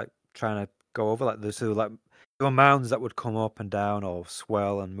were like trying to go over. Like there were mounds that would come up and down or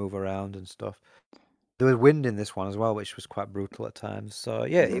swell and move around and stuff. There was wind in this one as well, which was quite brutal at times. So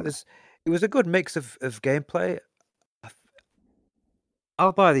yeah. it was a good mix of gameplay.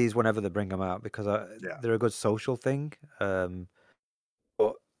 I'll buy these whenever they bring them out because they're a good social thing.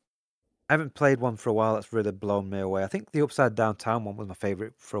 But I haven't played one for a while that's really blown me away. I think the Upside Down Town one was my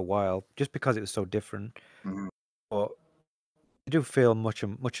favorite for a while, just because it was so different. But I do feel much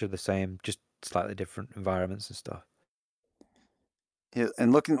of the same, just slightly different environments and stuff. Yeah,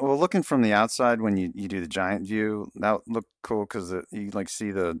 and looking from the outside when you do the giant view, that looked cool because you like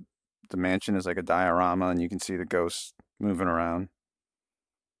see the mansion is like a diorama and you can see the ghosts moving around.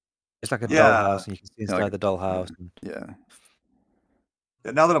 It's like a dollhouse, and you can see inside the dollhouse. Yeah.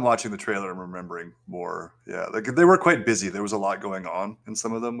 Now that I'm watching the trailer, I'm remembering more. Yeah, like they were quite busy. There was a lot going on in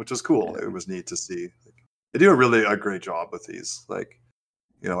some of them, which is cool. Yeah. It was neat to see. They do a great job with these, like,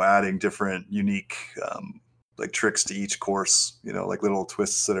 you know, adding different, unique, like tricks to each course. You know, like little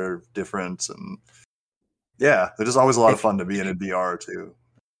twists that are different, and yeah, they're just always a lot of fun to be in VR too.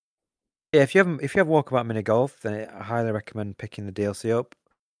 Yeah, if you have Walkabout mini golf, then I highly recommend picking the DLC up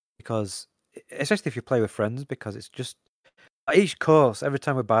because, especially if you play with friends, because it's just. Each course, every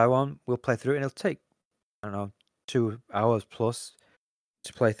time we buy one, we'll play through it, and it'll take, I don't know, 2 hours plus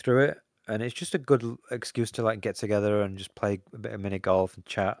to play through it, and it's just a good excuse to like get together and just play a bit of mini golf and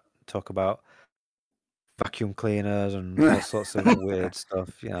chat, talk about vacuum cleaners and all sorts of weird stuff,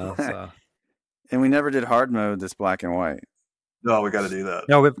 you know. So. And we never did hard mode that's black and white. No, we got to do that.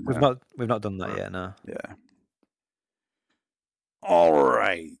 No, we've not done that yet. No. Yeah. All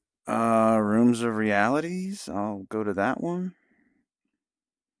right. Rooms of Realities. I'll go to that one.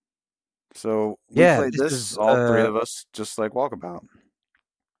 So we played this, all three of us, just like Walkabout.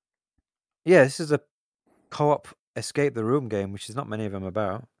 Yeah, this is a co-op escape the room game, which is not many of them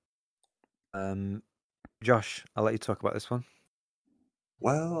about. Josh, I'll let you talk about this one.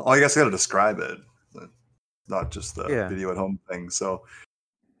 Well, I guess I got to describe it, not just the video at home thing. So,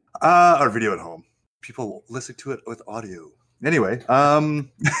 or video at home. People listen to it with audio. Anyway, I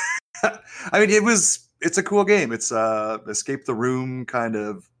mean, it's a cool game. It's escape the room kind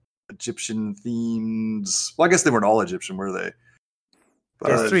of Egyptian themes. Well, I guess they weren't all Egyptian, were they?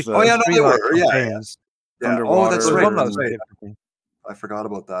 But, they were. Yeah. Oh, that's right. I forgot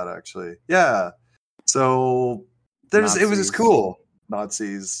about that actually. Yeah. So it was just cool.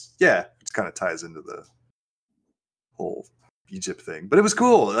 Nazis. Yeah, it kind of ties into the whole Egypt thing. But it was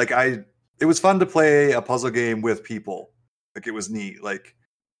cool. Like it was fun to play a puzzle game with people. Like it was neat. Like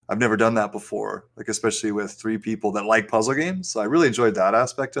I've never done that before. Like especially with 3 people that like puzzle games. So I really enjoyed that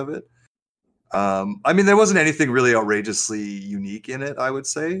aspect of it. I mean, there wasn't anything really outrageously unique in it, I would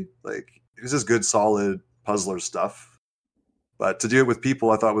say. Like it was just good, solid puzzler stuff. But to do it with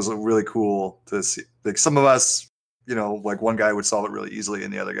people, I thought was really cool to see. Like some of us, you know, like one guy would solve it really easily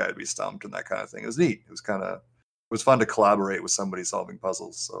and the other guy would be stumped and that kind of thing. It was neat. It was fun to collaborate with somebody solving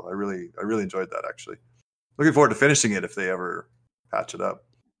puzzles. So I really enjoyed that actually. Looking forward to finishing it if they ever patch it up.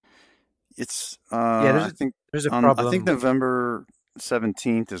 It's I think there's a problem. I think November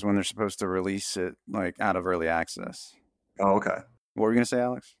 17th is when they're supposed to release it, like out of early access. Oh, okay. What were you gonna say,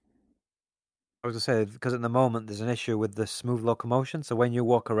 Alex? I was gonna say because at the moment there's an issue with the smooth locomotion. So when you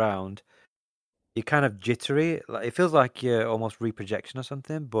walk around, you're kind of jittery. Like it feels like you're almost reprojection or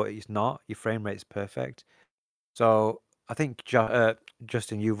something, but it's not. Your frame rate's perfect. So I think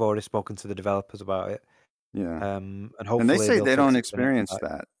Justin, you've already spoken to the developers about it. Yeah. And hopefully they say they don't experience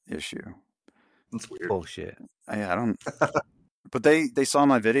that issue. That's weird. Bullshit. I don't. But they saw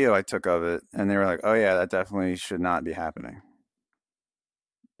my video I took of it, and they were like, "Oh yeah, that definitely should not be happening."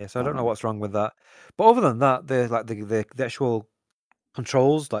 Yes, I don't know what's wrong with that. But other than that, the actual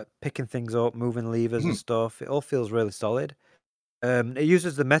controls, like picking things up, moving levers and stuff, it all feels really solid. It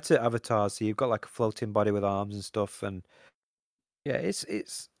uses the meta avatar, so you've got like a floating body with arms and stuff, and yeah, it's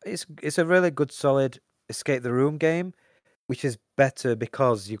a really good solid escape the room game, which is better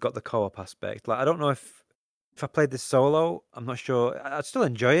because you've got the co-op aspect. Like, I don't know if I played this solo, I'm not sure. I'd still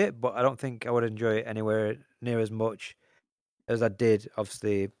enjoy it, but I don't think I would enjoy it anywhere near as much as I did,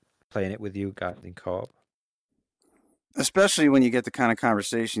 obviously, playing it with you guys in co-op. Especially when you get the kind of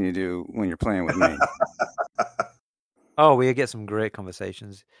conversation you do when you're playing with me. Oh, we get some great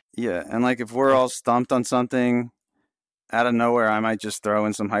conversations. Yeah, and like if we're all stumped on something, out of nowhere, I might just throw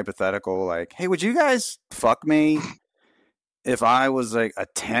in some hypothetical like, hey, would you guys fuck me if I was like a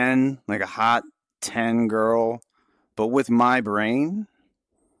 10, like a hot 10 girl, but with my brain?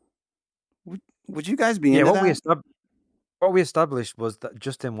 Would you guys be into that? What we established was that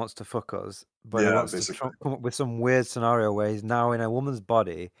Justin wants to fuck us, but he wants to come up with some weird scenario where he's now in a woman's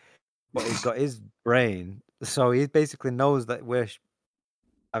body, but he's got his brain, so he basically knows that we're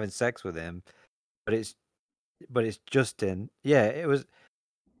having sex with him, but it's Justin. Yeah, it was,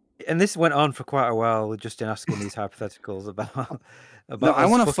 and this went on for quite a while with Justin asking these hypotheticals about. No, I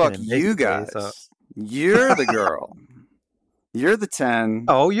want to fuck him, you guys. So. You're the girl. You're the 10.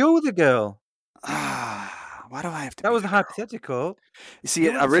 Oh, you're the girl. Why do I have to? That was the hypothetical. You see,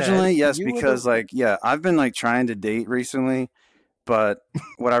 originally, yes, because I've been like trying to date recently, but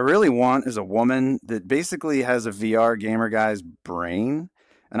what I really want is a woman that basically has a VR gamer guy's brain.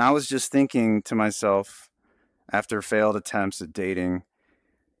 And I was just thinking to myself, after failed attempts at dating,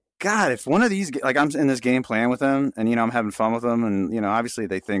 God, if one of these, like I'm in this game playing with them, and I'm having fun with them, and obviously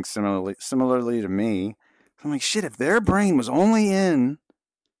they think similarly to me. I'm like, shit, if their brain was only in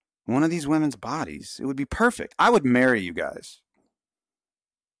one of these women's bodies, it would be perfect. I would marry you guys.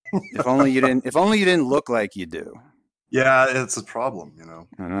 If only you didn't look like you do. Yeah, it's a problem,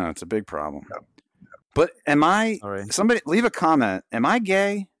 I know, it's a big problem. Yep. But am I? Somebody leave a comment. Am I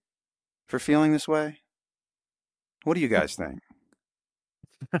gay for feeling this way? What do you guys think?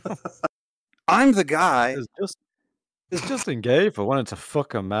 I'm the guy. It's Justin gay for wanting to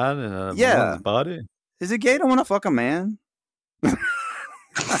fuck a man in a woman's body. Is it gay to want to fuck a man?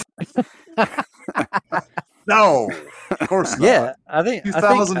 No, of course not. Yeah, I think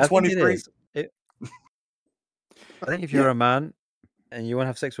 2023. I think if you're a man and you want to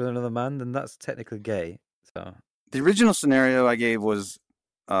have sex with another man, then that's technically gay. So the original scenario I gave was,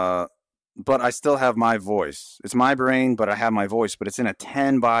 but I still have my voice. It's my brain, but I have my voice, but it's in a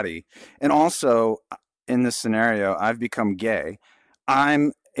 10 body. And also in this scenario, I've become gay.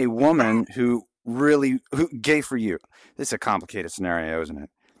 I'm a woman who gay for you. This is a complicated scenario, isn't it?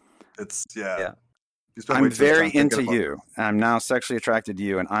 It's yeah. I'm very into you. I'm now sexually attracted to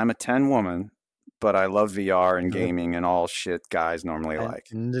you, and I'm a 10 woman, but I love VR and gaming and all shit guys normally like.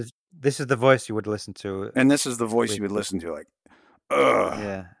 And this is the voice you would listen to. And this is the voice you would listen to, like, ugh.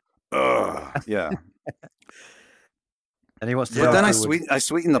 Yeah. Ugh. Yeah. And he wants to. But then I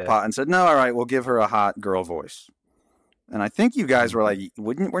sweetened the pot and said, no, all right, we'll give her a hot girl voice. And I think you guys were like,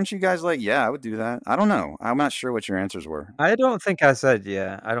 weren't you guys like, yeah, I would do that? I don't know. I'm not sure what your answers were. I don't think I said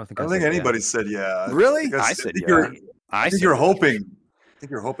yeah. I don't think anybody said yeah. Really? I said yeah. I think you're hoping. I think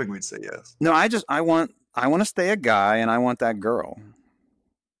you're hoping we'd say yes. No, I want to stay a guy, and I want that girl.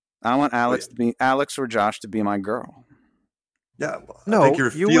 I want Alex or Josh to be my girl. Yeah. Well, I think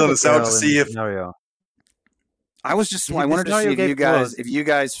you're feeling this out to see if. Scenario. I wanted to see if you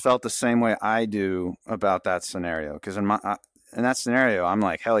guys felt the same way I do about that scenario. Because in that scenario, I'm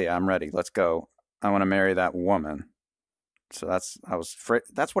like, hell yeah, I'm ready. Let's go. I want to marry that woman. So that's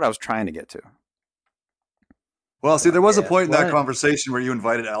what I was trying to get to. Well, see, there was a point in that conversation where you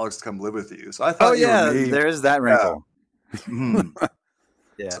invited Alex to come live with you. So I thought, there is that wrinkle. Yeah.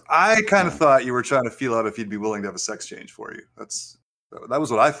 Yeah. So I kind of thought you were trying to feel out if he'd be willing to have a sex change for you. That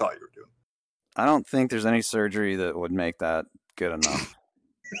was what I thought you were doing. I don't think there's any surgery that would make that good enough.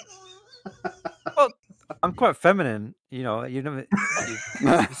 Well, I'm quite feminine, you've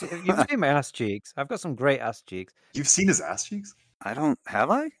seen my ass cheeks. I've got some great ass cheeks. You've seen his ass cheeks?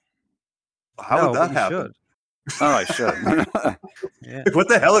 Have I? How would that happen? Should. Oh, I should. Yeah. What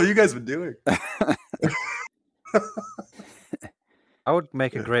the hell have you guys been doing? I would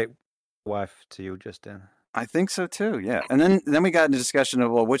make a great wife to you, Justin. I think so too. Yeah, and then we got into discussion of,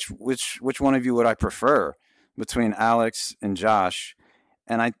 well, which one of you would I prefer between Alex and Josh?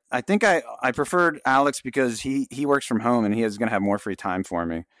 And I think I preferred Alex because he works from home and he is going to have more free time for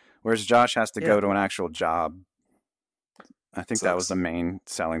me, whereas Josh has to go to an actual job. I think that was the main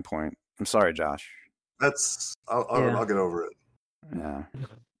selling point. I'm sorry, Josh. I'll get over it. Yeah.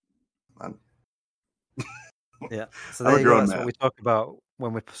 Yeah. So there you go. That's what we talk about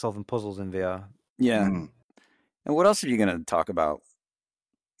when we're solving puzzles in VR. Yeah. Mm. And what else are you going to talk about?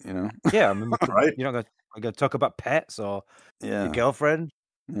 Yeah, I mean, right? You're not going to talk about pets or your girlfriend?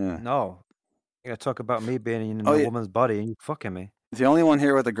 Yeah. No. You gotta talk about me being in Oh a yeah, woman's body and you fucking me. the only one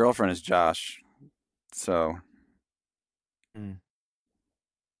here with a girlfriend is Josh, so Mm.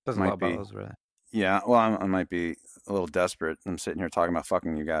 Says a lot might about be. us, really. Yeah, well, I might be a little desperate. I'm sitting here talking about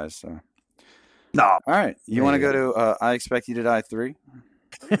fucking you guys. So, No. all right, you Yeah, want to yeah. go to I Expect You to Die 3?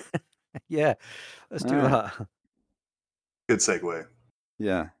 Yeah, let's All do right. that. Good segue.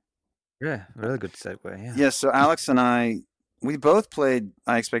 Yeah. Yeah, really good segue. Yeah. Yeah, so Alex and we both played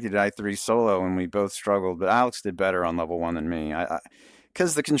I Expect You to Die 3 solo and we both struggled, but Alex did better on level 1 than me.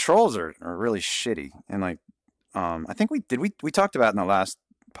 Because the controls are really shitty. And like, I think we talked about it in the last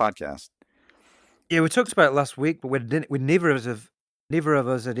podcast. Yeah, we talked about it last week, but we didn't. Neither of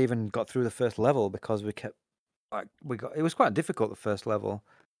us had even got through the first level because we kept it was quite difficult the first level.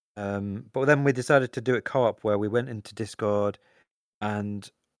 But then we decided to do it co-op where we went into Discord and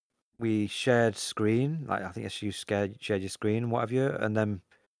we shared screen. Like I think you shared your screen, what have you, and then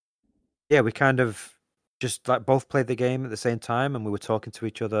yeah, we kind of just like both played the game at the same time, and we were talking to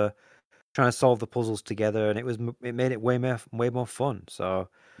each other, trying to solve the puzzles together, and it made it way more fun. So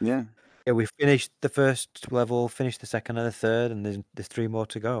Yeah. yeah, we finished the first level, finished the second and the third, and there's 3 more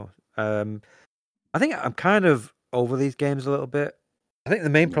to go. I think I'm kind of over these games a little bit. I think the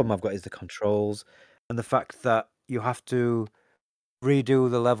main Yeah. problem I've got is the controls and the fact that you have to redo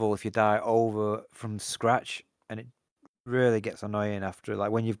the level if you die over from scratch, and it really gets annoying after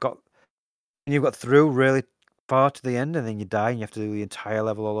like when you've got through really far to the end and then you die and you have to do the entire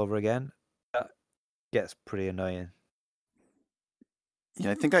level all over again. That gets pretty annoying.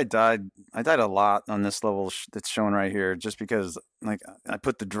 Yeah, I think I died a lot on this level that's shown right here just because like I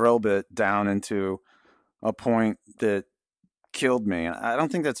put the drill bit down into a point that killed me. I don't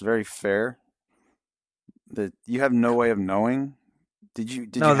think that's very fair. That you have no way of knowing. Did you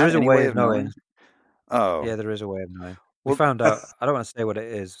No, there have is a any way way of of knowing. knowing? Oh. Yeah, there is a way of knowing. We Well, found out. I don't want to say what it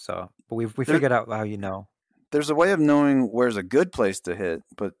is, but we there figured out how you know. there's a way of knowing where's a good place to hit,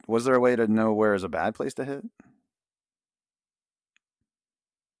 but was there a way to know where is a bad place to hit?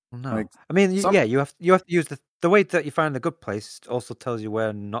 Like No, I mean, some yeah, you have to use the way that you find the good place also tells you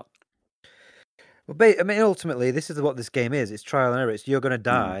where not. Well, I mean, ultimately, this is what this game is. It's trial and error. It's you're gonna yeah.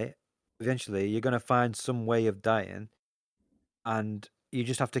 die eventually. You're gonna find some way of dying, and you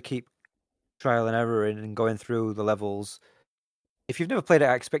just have to keep trial and error and going through the levels. If you've never played it,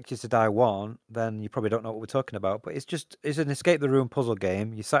 I Expect You to Die 1, then you probably don't know what we're talking about. But it's an escape the room puzzle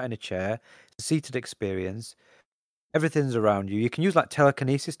game. You sat in a chair, it's a seated experience. Everything's around you. You can use like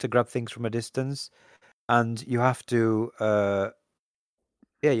telekinesis to grab things from a distance, and you have to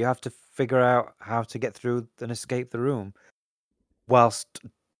you have to figure out how to get through and escape the room whilst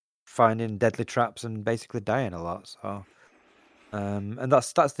finding deadly traps and basically dying a lot. So and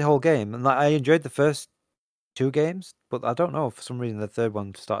that's the whole game. And like, I enjoyed the first 2 games, but I don't know, for some reason the third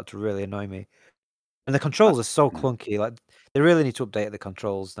one started to really annoy me. And the Uh, controls are so yeah. clunky. Like they really need to update the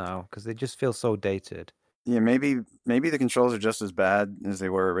controls now because they just feel so dated. Yeah, maybe the controls are just as bad as they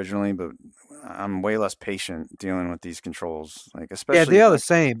were originally, but I'm way less patient dealing with these controls. Like Yeah, they especially are the like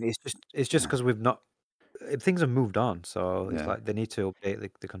same. It's just yeah, because we've not things have moved on, so it's yeah. like they need to update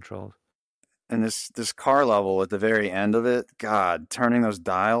the controls. And this car level at the very end of it, God, turning those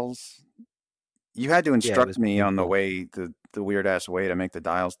dials. You had to Yeah, it instruct was me on painful. the weird ass way to make the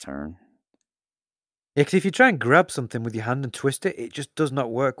dials turn. Yeah, because if you try and grab something with your hand and twist it, it just does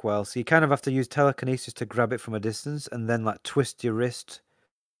not work well. So you kind of have to use telekinesis to grab it from a distance and then like twist your wrist.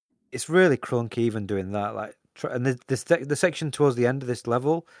 It's really clunky even doing that. Like, and the section towards the end of this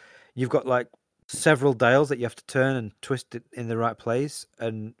level, you've got like several dials that you have to turn and twist it in the right place,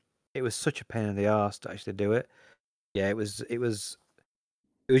 and it was such a pain in the arse to actually do it. Yeah, it was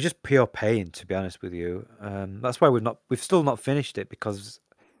just pure pain, to be honest with you. That's why we've still not finished it because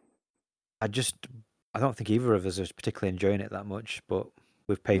I just I don't think either of us is particularly enjoying it that much. But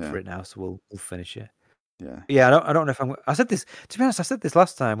we've paid Yeah, for it now, so we'll finish it. yeah. Yeah, I don't know if I'm. I said this to be honest. I said this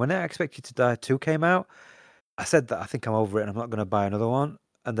last time when I Expect You to Die 2 came out. I said that I think I'm over it and I'm not going to buy another one.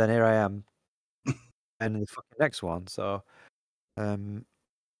 And then here I am, and the fucking next one. So um,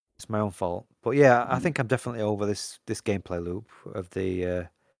 it's my own fault. But yeah, I Mm. think I'm definitely over this gameplay loop of the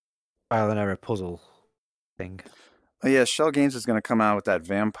trial and error puzzle thing. Oh yeah, Shell Games is going to come out with that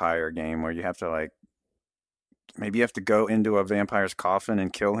vampire game where you have to like maybe you have to go into a vampire's coffin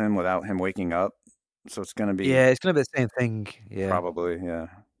and kill him without him waking up. So it's going to be Yeah, it's going to be the same thing. Yeah, probably yeah.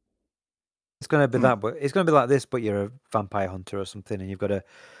 it's going to be Hmm. that, but it's going to be like this. But you're a vampire hunter or something, and you've got to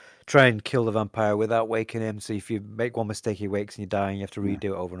try and kill the vampire without waking him. So if you make one mistake, he wakes and you die, and you have to Yeah. redo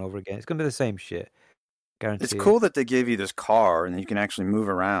it over and over again. It's going to be the same shit. It's Guarantee it. cool that they give you this car and you can actually move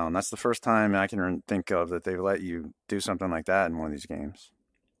around. That's the first time I can think of that they've let you do something like that in one of these games.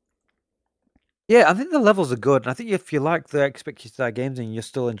 Yeah, I think the levels are good, and I think if you like the Expect You to Die games and you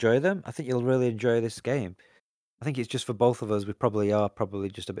still enjoy them, I think you'll really enjoy this game. I think it's just for both of us. We probably are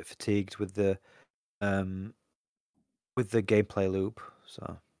just a bit fatigued um with the gameplay loop.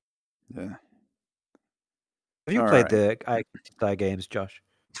 So, Yeah. have you All played right. the I Expect You to Die games, Josh?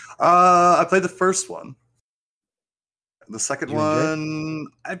 I played the first one. The second Did you enjoy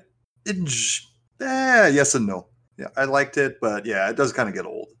it? one, yes and no. Yeah, I liked it, but yeah, it does kind of get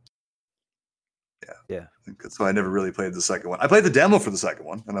old. Yeah. So I never really played the second one. I played the demo for the second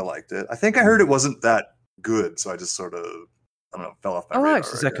one, and I liked it. I think I heard it wasn't that good, so I just sort of, I don't know, fell off my I liked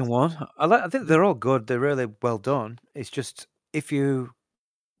the radar, I second guess. one. I think they're all good. They're really well done. It's just if it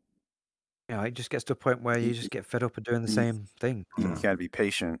just gets to a point where you You, just get fed up of doing the you, same thing. you So, got to be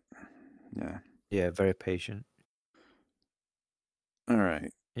patient. Yeah. yeah, very patient. All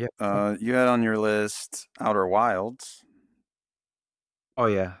right. Yeah. You had on your list Outer Wilds. Oh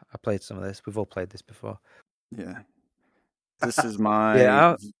yeah, I played some of this. We've all played this before. Yeah. This is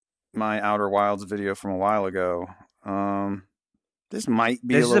Yeah, my Outer Wilds video from a while ago. This might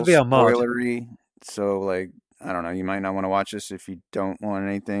be a this is a little VR mod. spoilery, so like I don't know, you might not want to watch this if you don't want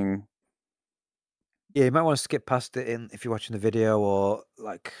anything. Yeah, you might want to skip past it if you're watching the video, or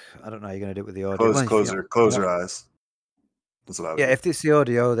like I don't know how you're gonna do it with the audio. Well, Close your eyes. That's what I would yeah, do. if it's the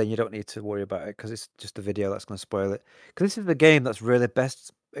audio, then you don't need to worry about it because it's just the video that's going to spoil it. Because this is the game that's really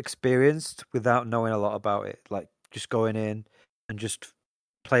best experienced without knowing a lot about it. Like just going in and just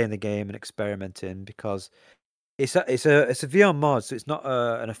playing the game and experimenting. Because it's a VR mod, so it's not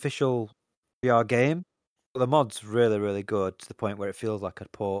an official VR game. But the mod's really really good to the point where it feels like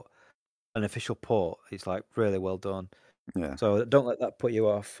an official port. It's like really well done. Yeah. So don't let that put you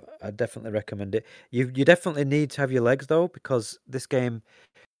off. I definitely recommend it. You definitely need to have your legs though, because this game,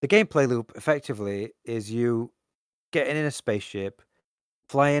 the gameplay loop effectively is you getting in a spaceship,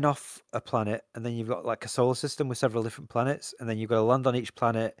 flying off a planet, and then you've got like a solar system with several different planets, and then you've got to land on each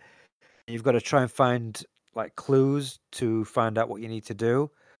planet. And you've got to try and find like clues to find out what you need to do.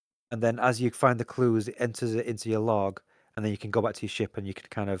 And then as you find the clues, it enters it into your log, and then you can go back to your ship and you can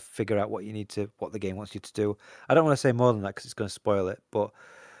kind of figure out what the game wants you to do. I don't want to say more than that because it's going to spoil it, but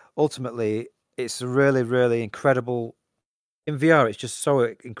ultimately, it's really, really incredible. In VR, it's just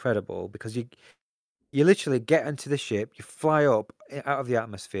so incredible because you literally get into the ship, you fly up out of the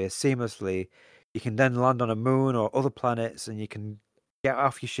atmosphere seamlessly. You can then land on a moon or other planets, and you can get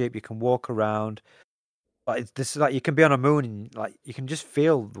off your ship. You can walk around. Like this is like you can be on a moon and like you can just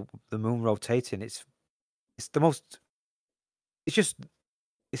feel the moon rotating. It's the most. It's just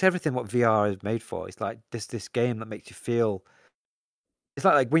it's everything what VR is made for. It's like this game that makes you feel. It's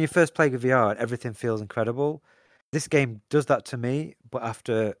like when you first play with VR and everything feels incredible. This game does that to me, but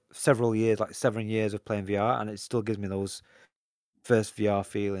after several years, like 7 years of playing VR, and it still gives me those first VR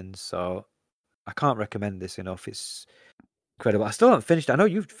feelings. So I can't recommend this enough. It's incredible. I still haven't finished it. I know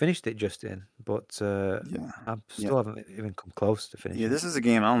you've finished it, Justin, but Yeah. I still haven't even come close to finishing Yeah, this is a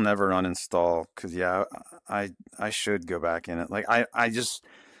game I'll never uninstall because I should go back in it. Like I just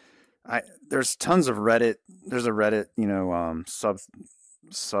there's tons of Reddit. There's a Reddit,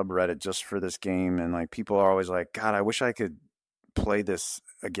 subreddit just for this game, and like people are always like, God, I wish I could play this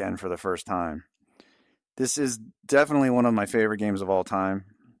again for the first time. This is definitely one of my favorite games of all time.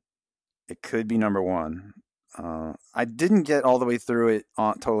 It could be number one. I didn't get all the way through it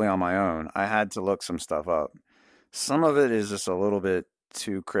totally on my own. I had to look some stuff up. Some of it is just a little bit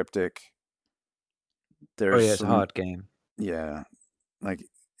too cryptic. Oh There's yeah, it's a some, hard game. yeah, like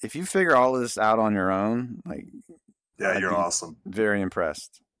if you figure all of this out on your own, like, Yeah, I'd you're be awesome. very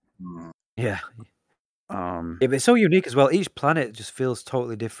impressed. Yeah. Um, Yeah, but it's so unique as well. Each planet just feels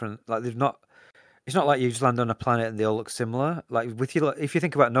totally different. Like they've not. It's not like you just land on a planet and they all look similar. Like with you, if you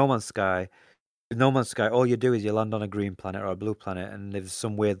think about No Man's Sky, with No Man's Sky, all you do is you land on a green planet or a blue planet, and there's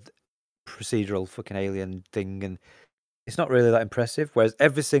some weird procedural fucking alien thing, and it's not really that impressive. Whereas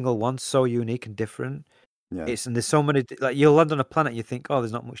every single one's so unique and different. yeah, And there's so many. Like you'll land on a planet, and you think, oh,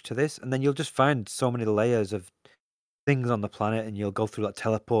 there's not much to this, and then you'll just find so many layers of things on the planet, and you'll go through like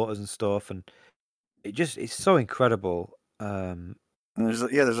teleporters and stuff, and it's so incredible. and there's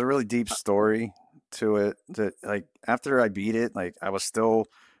a really deep story to it that like after I beat it, like I was still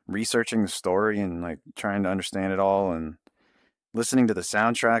researching the story and like trying to understand it all and listening to the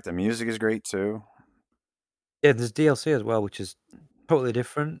soundtrack. The music is great too. Yeah, there's DLC as well, which is totally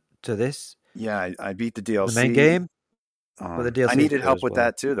different to this, Yeah, I beat the the main DLC. game, but the I DLC is needed good help as with well.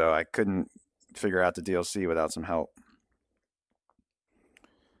 that too, though. I couldn't figure out the DLC without some help.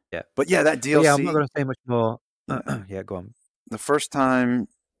 Yeah, But yeah, that but yeah, I'm not DLC, going to say much more. yeah, Yeah, go on. the first time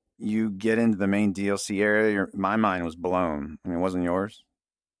you get into the main DLC area, my mind was blown. I mean, it wasn't yours?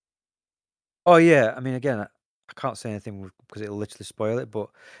 Oh yeah, I mean, again, I can't say anything because it'll literally spoil it. But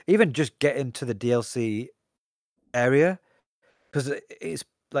even just getting to the DLC area, because it's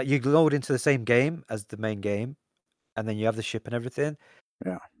like you load into the same game as the main game, and then you have the ship and everything.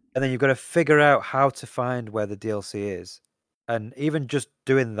 Yeah. And then you've got to figure out how to find where the DLC is, and even just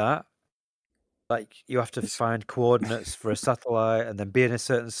doing that, like you have to find coordinates for a satellite, and then be in a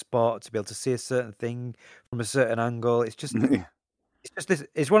certain spot to be able to see a certain thing from a certain angle. It's just this.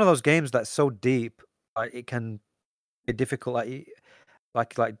 It's one of those games that's so deep, like it can be difficult.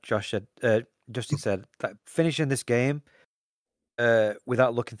 Like Josh said, Justin said, that finishing this game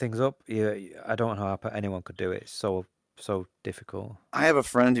without looking things up, I don't know how anyone could do it. It's so difficult. I have a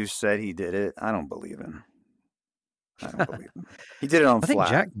friend who said he did it. I don't believe him. He did it on I think flat.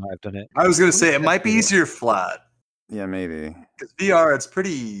 Jack might have done it. I was gonna say it might be easier flat. Yeah, maybe. Because VR, it's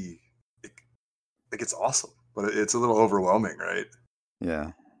pretty, like it's awesome, but it's a little overwhelming, right?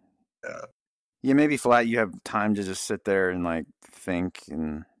 Yeah. Yeah. Yeah, maybe flat. You have time to just sit there and like think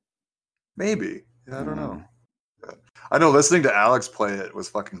and. Maybe. Yeah, I don't know. Yeah. I know listening to Alex play it was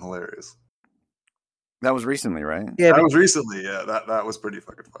fucking hilarious. That was recently, right? Yeah, that was recently. Yeah, that was pretty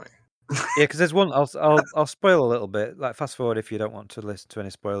fucking funny. Yeah, because there's one. I'll spoil a little bit. Like fast forward if you don't want to listen to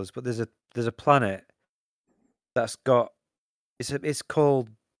any spoilers. But there's a planet that's got it's called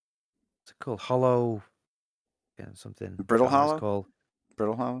Hollow. Yeah, something. Brittle Hollow. It's called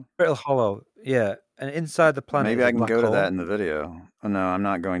Brittle Hollow. Brittle Hollow. Yeah, and inside the planet. Maybe is I a can black go to hole. that in the video. Oh no, I'm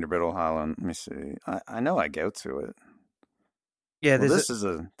not going to Brittle Hollow. Let me see. I know I go to it. Yeah, well, this is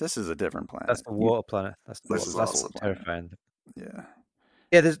a different planet. That's the water planet. That's awesome. Terrifying. Yeah.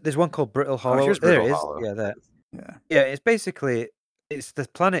 Yeah, there's one called Brittle Hollow. Here's there Brittle it is. Hollow. Yeah, there. Yeah. Yeah, it's basically the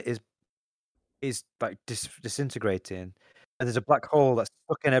planet is like disintegrating, and there's a black hole that's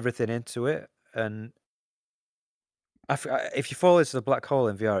sucking everything into it. And if you fall into the black hole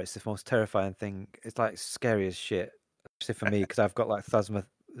in VR, it's the most terrifying thing. It's like scary as shit, especially for me because I've got like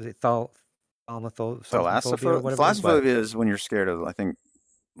thalassophobia or whatever. Thalassophobia is when you're scared of, I think,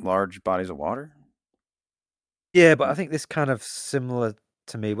 large bodies of water. Yeah, but I think this kind of similar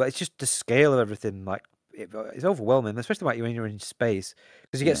to me. But it's just the scale of everything. Like it's overwhelming, especially like when you're in space,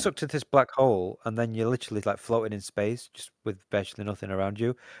 because you get sucked into this black hole, and then you're literally like floating in space, just with virtually nothing around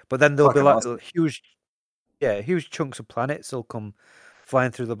you. But then there'll be like huge chunks of planets will come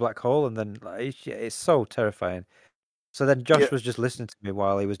flying through the black hole, and then like, it's so terrifying. So then Josh was just listening to me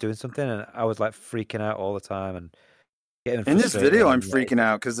while he was doing something, and I was like freaking out all the time and getting in this video. I'm freaking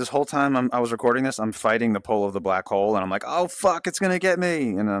out because this whole time I was recording this, I'm fighting the pull of the black hole, and I'm like, oh fuck, it's gonna get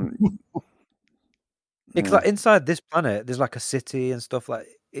me, and because like inside this planet, there's like a city and stuff. Like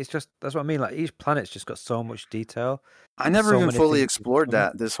it's just that's what I mean. Like each planet's just got so much detail. I never even fully explored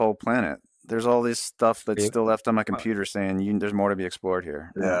this whole planet. There's all this stuff that's still left on my computer saying there's more to be explored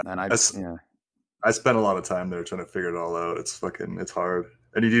here. Yeah, and I spent a lot of time there trying to figure it all out. It's hard,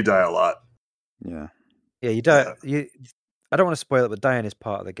 and you do die a lot. Yeah, you die. I don't want to spoil it, but dying is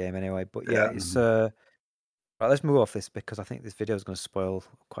part of the game anyway. But yeah, it's right. Let's move off this because I think this video is going to spoil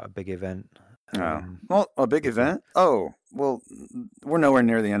quite a big event. Well, a big event? Oh, well, we're nowhere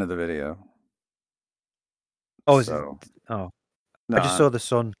near the end of the video. Oh, is it? Oh. No, I just saw the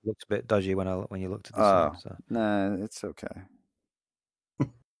sun looked a bit dodgy when you looked at the sun. So. Nah, it's okay.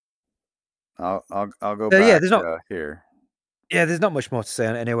 I'll go back here. Yeah, there's not much more to say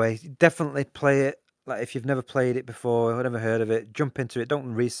on it anyway. Definitely play it. Like if you've never played it before or never heard of it, jump into it.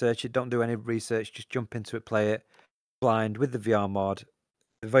 Don't research it. Don't do any research. Just jump into it. Play it blind with the VR mod.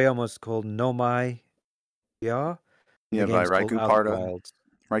 The VR mod is called No My VR. Yeah, by Raiku Parda.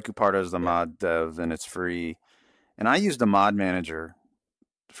 Raiku Parda is the mod dev, and it's free. And I used a mod manager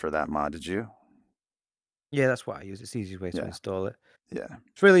for that mod. Did you? Yeah, that's what I use. It's the easiest way to install it. Yeah.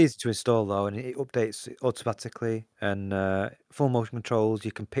 It's really easy to install, though, and it updates automatically. And full motion controls,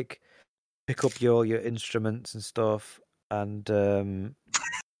 you can pick up your instruments and stuff and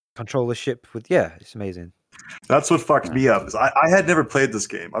control the ship with... Yeah, it's amazing. That's what fucked me up. Is I had never played this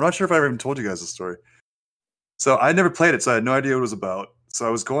game. I'm not sure if I ever even told you guys the story. So I never played it, so I had no idea what it was about. So I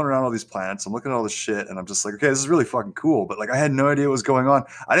was going around all these planets. I'm looking at all this shit, and I'm just like, okay, this is really fucking cool. But like, I had no idea what was going on.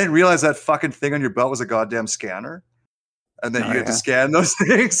 I didn't realize that fucking thing on your belt was a goddamn scanner, and then you had to scan those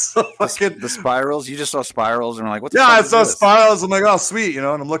things. So fucking the spirals. You just saw spirals, and we're like, what? I saw spirals. I'm like, oh sweet, and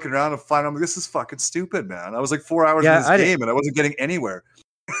I'm looking around and finding. I'm like, this is fucking stupid, man. I was like 4 hours in this game, and I wasn't getting anywhere.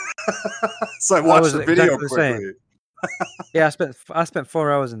 So I watched the video quickly. Yeah, I spent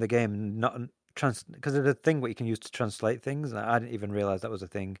 4 hours in the game, not because there's a thing what you can use to translate things, and I didn't even realize that was a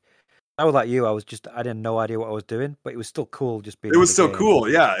thing. I was like you, I had no idea what I was doing, but it was still cool just being. It was still cool,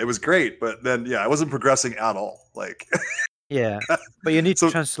 yeah, it was great, but then I wasn't progressing at all. Like, Yeah, but you need to So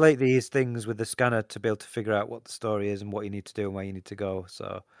translate these things with the scanner to be able to figure out what the story is and what you need to do and where you need to go.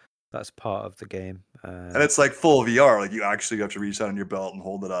 So that's part of the game. and it's like full VR. Like you actually have to reach out on your belt and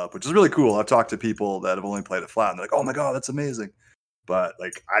hold it up, which is really cool. I've talked to people that have only played it flat, and they're like, "Oh my god, that's amazing!" But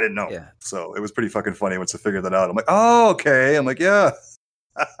like, I didn't know, Yeah. so it was pretty fucking funny once I figured that out. I'm like, "Oh, okay." I'm like, "Yeah."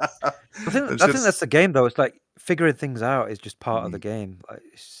 It's I think that's just the game though. It's like figuring things out is just part of the Mhm. game. Like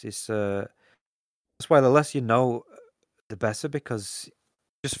it's that's why the less you know, the better, because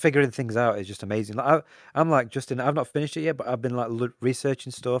just figuring things out is just amazing. Like I'm like Justin. I've not finished it yet, but I've been like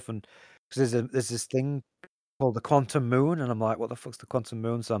researching stuff, and because there's this thing called the quantum moon, and I'm like, what the fuck's the quantum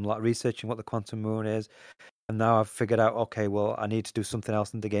moon? So I'm like researching what the quantum moon is, and now I've figured out, okay, well, I need to do something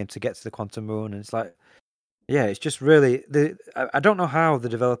else in the game to get to the quantum moon, and it's like, yeah, it's just really I don't know how the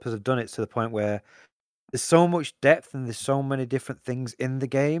developers have done it to the point where there's so much depth and there's so many different things in the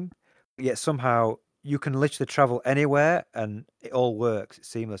game, yet somehow you can literally travel anywhere and it all works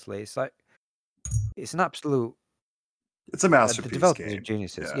seamlessly. It's like it's an absolute. it's a The masterpiece developers are game.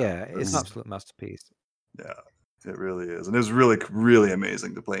 geniuses. Yeah, Yeah, it's an it's absolute masterpiece. yeah, it really is, and it was really really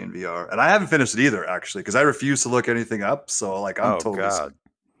amazing to play in VR. And I haven't finished it either, actually, because I refuse to look anything up. So like, I'm Oh totally God.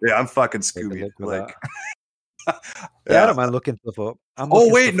 yeah, I'm fucking Yeah, good Scooby. luck with that. Like, Yeah, I yeah. don't mind looking stuff up. I'm Oh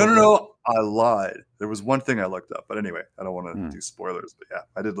looking wait, stuff no, up no, right. no. I lied. There was one thing I looked up, but anyway, I don't want to Hmm. do spoilers. But yeah,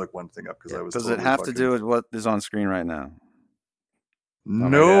 I did look one thing up because Yeah. I was Does it totally have to fucking do with what is on screen right now?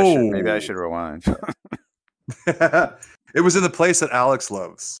 Oh, maybe I no. should rewind. It was in the place that Alex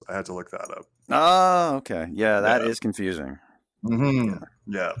loves. I had to look that up. Oh, okay. Yeah, that Yeah. is confusing. Hmm.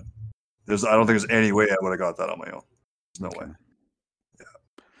 Yeah. I don't think there's any way I would have got that on my own. There's no way.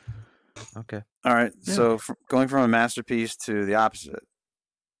 Okay. All right. Yeah. So going from a masterpiece to the opposite.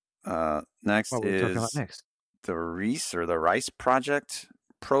 Next What were we talking about is next? the Rice Project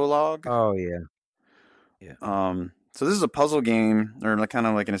prologue. Oh yeah. Yeah. So this is a puzzle game, or like kind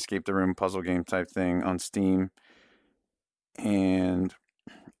of like an escape the room puzzle game type thing on Steam. And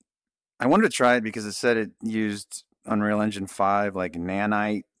I wanted to try it because it said it used Unreal Engine 5, like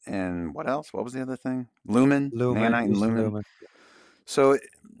Nanite and what else? What was the other thing? Lumen, Lumen, Nanite and using Lumen. Lumen. So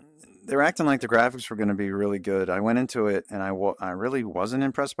they were acting like the graphics were going to be really good. I went into it and I really wasn't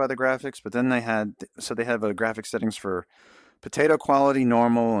impressed by the graphics, but then they have a graphic settings for potato quality,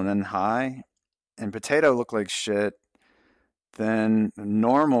 normal, and then high. And potato looked like shit. Then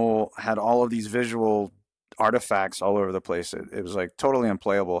normal had all of these visual artifacts all over the place. It was like totally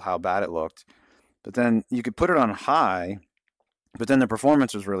unplayable how bad it looked. But then you could put it on high, but then the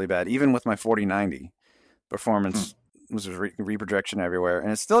performance was really bad. Even with my 4090, performance was reprojection everywhere,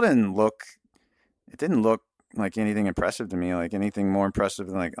 and it still didn't look. It didn't look like anything impressive to me, like anything more impressive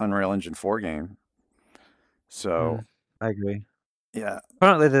than like Unreal Engine 4 game. So I agree. yeah,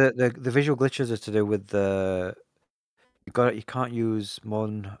 Apparently, the visual glitches are to do with the you can't use more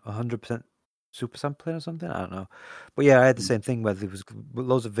than 100% super sampling or something. I don't know, but yeah, I had the same thing where there was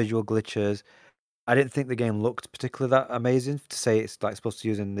loads of visual glitches. I didn't think the game looked particularly that amazing to say it's like supposed to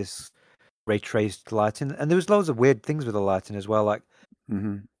use in this ray traced lighting, and there was loads of weird things with the lighting as well. Like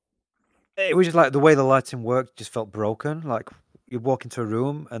it was just like the way the lighting worked just felt broken. Like you'd walk into a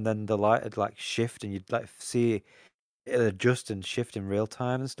room and then the light would like shift, and you'd like see it adjust and shift in real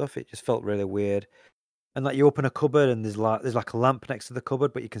time and stuff. It just felt really weird. And like you open a cupboard and there's like a lamp next to the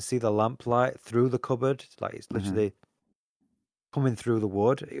cupboard, but you can see the lamp light through the cupboard. Like it's literally coming through the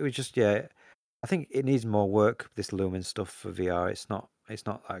wood. It was just yeah. I think it needs more work. This Lumen stuff for VR. It's not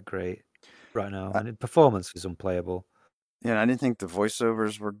that great right now, and performance is unplayable. Yeah, I didn't think the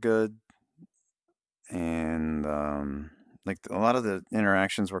voiceovers were good, and like a lot of the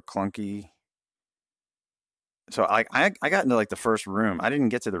interactions were clunky. So I got into like the first room. I didn't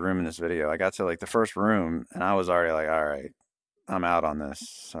get to the room in this video. I got to like the first room, and I was already like, all right, I'm out on this.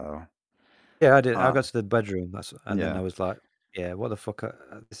 So Yeah, I did. I got to the bedroom. And then yeah. I was like, yeah, what the fuck?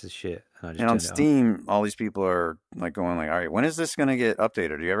 This is shit. And I just And on turned it on. Steam, all these people are like going like, all right, when is this going to get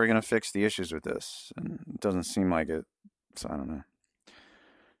updated? Are you ever going to fix the issues with this? And it doesn't seem like it. So I don't know.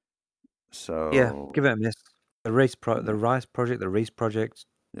 So Yeah, give it a miss. The Rice Project, the Reese Project.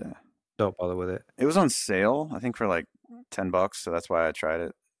 yeah, Don't bother with it. it was on sale, I think for like $10, so that's why I tried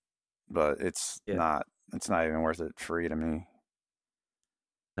it. But it's not even worth it free to me.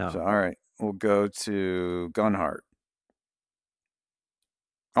 No. So all right, we'll go to Gunheart.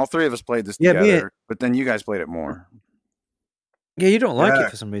 All three of us played this together, but then you guys played it more. Yeah, you don't like it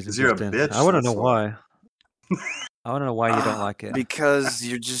for some reason. Because you're a bitch. I want to know why. I want to know why you don't like it. Because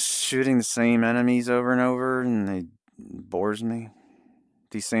you're just shooting the same enemies over and over, and it bores me.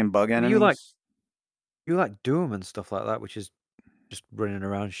 These same bug enemies. You like Doom and stuff like that, which is just running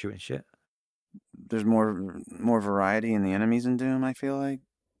around shooting shit. there's more variety in the enemies in Doom. I feel like.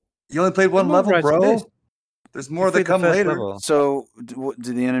 You only played one more level, variety to bro. this. There's You more that played the come first later. level. So, do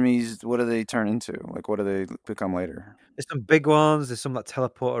the enemies? What do they turn into? Like, what do they become later? There's some big ones. There's some that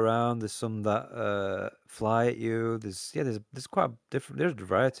teleport around. There's some that fly at you. There's quite a different. There's a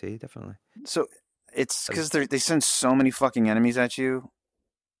variety, definitely. So, it's because they send so many fucking enemies at you.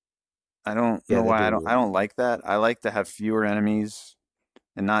 I don't know why. I don't like that. I like to have fewer enemies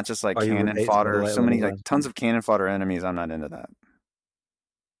and not just like cannon fodder. So many tons of cannon fodder enemies. I'm not into that.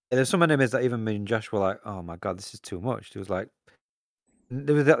 Yeah, there's some enemies that even me and Josh were like, "Oh my god, this is too much." There was like,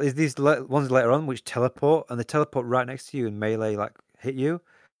 there's these ones later on which teleport, and they teleport right next to you and melee like hit you.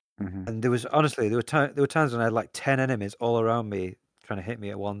 Mm-hmm. And there was honestly there were times when I had like 10 enemies all around me trying to hit me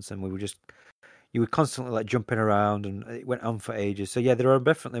at once, and you were constantly like jumping around, and it went on for ages. So yeah, there are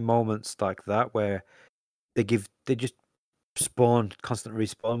definitely moments like that where they just constant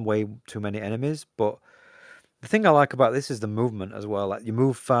respawn way too many enemies. But the thing I like about this is the movement as well. Like you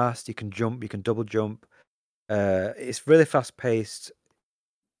move fast, you can jump, you can double jump. It's really fast paced.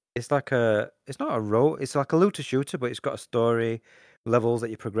 It's like it's not it's like a looter shooter, but it's got a story, levels that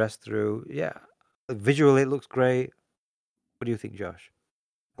you progress through. Yeah, visually it looks great. What do you think, Josh?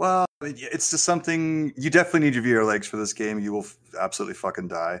 Well, it's just something you definitely need your VR legs for this game. You will absolutely fucking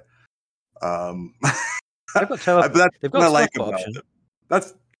die. They've got that's they've what got I like teleport about option. it.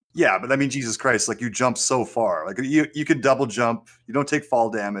 But I mean, Jesus Christ, like you jump so far. Like you can double jump. You don't take fall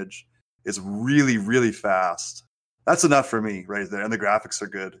damage. It's really, really fast. That's enough for me right there. And the graphics are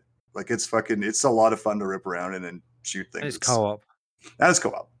good. Like it's a lot of fun to rip around and shoot things. And it's co-op. And it's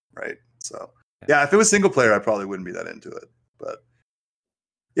co-op, right? So yeah, if it was single player, I probably wouldn't be that into it. But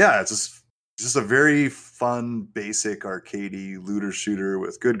yeah, it's just a very fun, basic arcadey looter shooter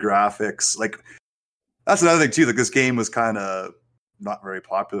with good graphics. Like that's another thing too. Like this game was kind of not very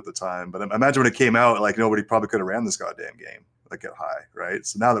popular at the time, but imagine when it came out, like nobody probably could have ran this goddamn game like at high, right?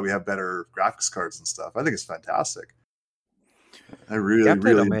 So now that we have better graphics cards and stuff, I think it's fantastic. I really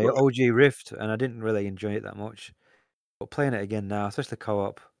played on enjoyed my it. OG Rift, and I didn't really enjoy it that much. But playing it again now, especially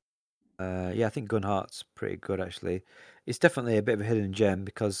co-op, I think Gunheart's pretty good actually. It's definitely a bit of a hidden gem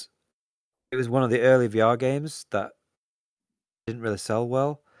because it was one of the early VR games that didn't really sell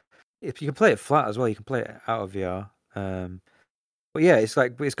well. If you can play it flat as well, you can play it out of VR. But yeah, it's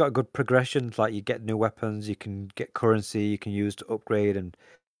got a good progression. Like you get new weapons, you can get currency, you can use to upgrade, and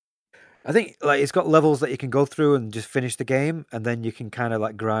I think like it's got levels that you can go through and just finish the game, and then you can kind of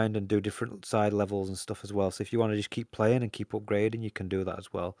like grind and do different side levels and stuff as well. So if you want to just keep playing and keep upgrading, you can do that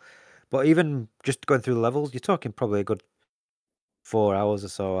as well. But even just going through the levels, you're talking probably a good 4 hours or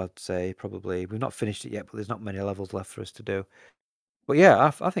so, I'd say. Probably we've not finished it yet, but there's not many levels left for us to do. But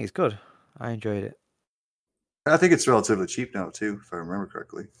yeah, I think it's good. I enjoyed it. I think it's relatively cheap now too, if I remember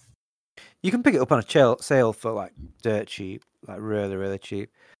correctly. You can pick it up on a sale for like dirt cheap, like really, really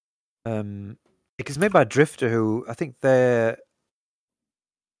cheap. It's made by Drifter, who I think they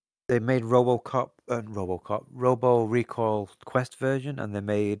made Robo Recall Quest version, and they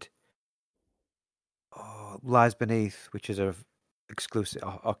made Lies Beneath, which is a exclusive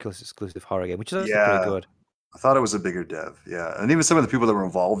Oculus exclusive horror game, which is actually pretty good. I thought it was a bigger dev, yeah, and even some of the people that were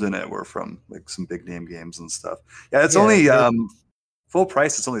involved in it were from like some big name games and stuff. Yeah, it's only full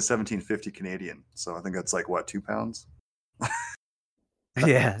price. It's only $17.50 Canadian, so I think that's like what, £2?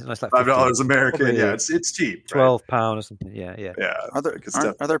 Yeah, it's like $5 American. Probably yeah, it's cheap. £12 or something. Yeah. Yeah.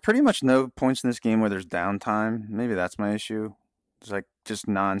 Are there pretty much no points in this game where there's downtime? Maybe that's my issue. It's like just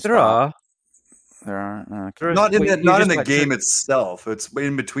nonstop. There are. Okay. Not in the game itself. It's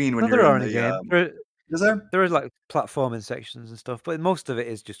in between when you're in the game. Is there? There is like platforming sections and stuff, but most of it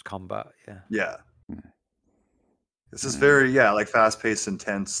is just combat. Yeah. Yeah. This is very like fast paced,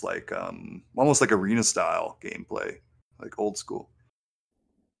 intense, like almost like arena style gameplay, like old school.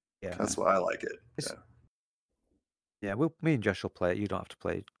 Yeah, that's why I like it. Yeah, me and Josh will play it. You don't have to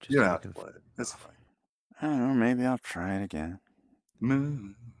play it. You don't have to play it. That's fine. I don't know. Maybe I'll try it again.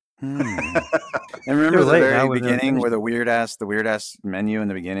 And remember the very beginning where the weird ass menu in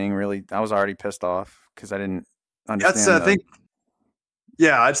the beginning, really, I was already pissed off because I didn't understand. I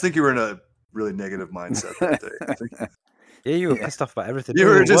just think you were in a really negative mindset that day. Yeah, you were pissed off about everything.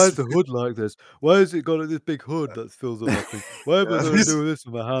 Why is the hood like this? Why has it got this big hood that fills up nothing? Why am I going to do this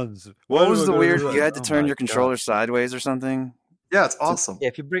with my hands? What was the weird? You had to turn your controller sideways or something? Yeah, it's awesome. Yeah,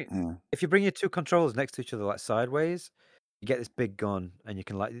 if you bring your two controllers next to each other like sideways, you get this big gun, and you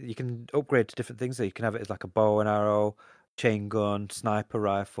can upgrade to different things. So you can have it as like a bow and arrow, chain gun, sniper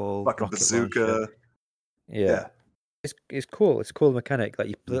rifle, rocket bazooka. Launcher. Yeah. It's cool. It's a cool mechanic. Like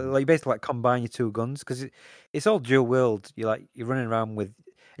you basically like combine your two guns because it's all dual wield. You're running around with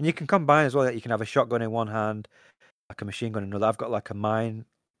And you can combine as well. That you can have a shotgun in one hand, like a machine gun in another. I've got like a mine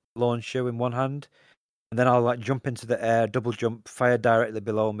launcher in one hand, and then I'll like jump into the air, double jump, fire directly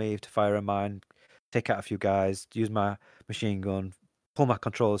below me to fire a mine, take out a few guys, use my machine gun, pull my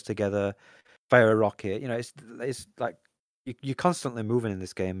controllers together, fire a rocket. It's like you're constantly moving in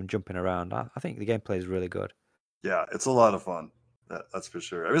this game and jumping around. I think the gameplay is really good. Yeah, it's a lot of fun. That's for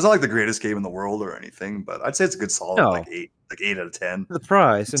sure. I mean, it's not like the greatest game in the world or anything, but I'd say it's a good solid No. like 8 out of 10. The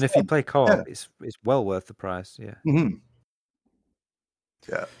price, and if you fun. play co-op, Yeah. it's well worth the price. Yeah. Mm-hmm.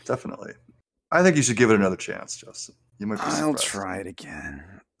 Yeah, definitely. I think you should give it another chance, Justin. You might be surprised. I'll try it again.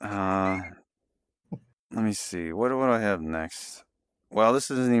 Let me see. What do I have next? Well, this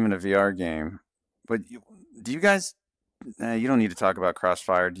isn't even a VR game, but do you guys? You don't need to talk about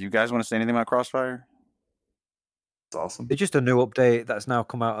Crossfire. Do you guys want to say anything about Crossfire? It's awesome. It's just a new update that's now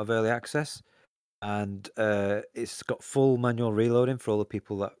come out of early access, and it's got full manual reloading for all the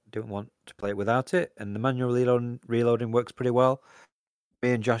people that don't want to play it without it. And the manual reloading works pretty well.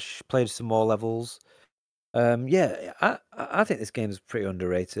 Me and Josh played some more levels. Yeah, I think this game is pretty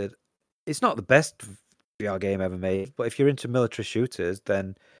underrated. It's not the best VR game ever made, but if you're into military shooters,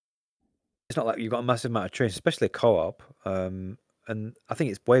 then it's not like you've got a massive amount of choice, especially co-op. And I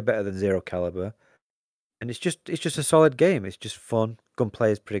think it's way better than Zero Caliber. And it's just a solid game. It's just fun.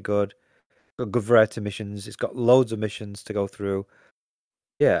 Gunplay is pretty good. Got good variety of missions. It's got loads of missions to go through.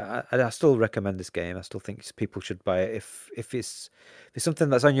 Yeah, I still recommend this game. I still think people should buy it if it's something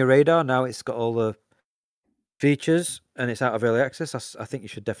that's on your radar. Now it's got all the features and it's out of early access. I think you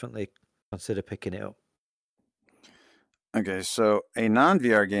should definitely consider picking it up. Okay, so a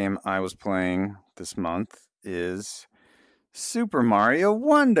non-VR game I was playing this month is Super Mario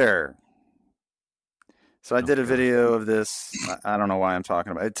Wonder. So I did a video of this. I don't know why I'm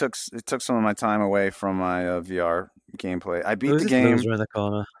talking about it. It took some of my time away from my VR gameplay. I beat the game. In the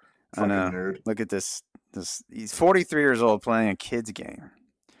corner. I know. Nerd. Look at this. He's 43 years old playing a kid's game.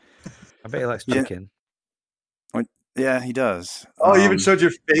 I bet he likes chicken. Yeah, he does. Oh, you even showed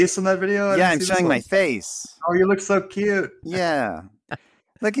your face in that video? Yeah, I'm showing my face. Oh, you look so cute. Yeah.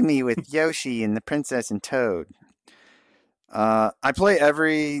 Look at me with Yoshi and the Princess and Toad. I play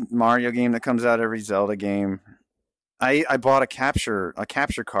every Mario game that comes out, every Zelda game. I bought a capture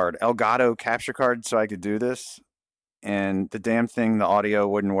card, Elgato capture card, so I could do this. And the damn thing, the audio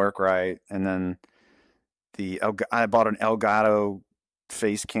wouldn't work right. And then I bought an Elgato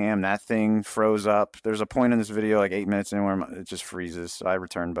face cam. That thing froze up. There's a point in this video, like 8 minutes in, where it just freezes. So I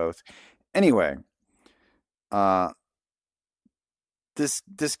returned both. Anyway,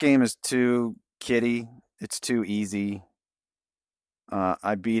 this game is too kiddie. It's too easy.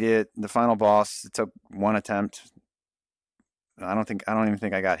 I beat it. The final boss, it took one attempt. I don't even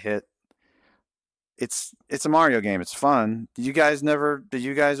think I got hit. It's a Mario game. It's fun. Did you guys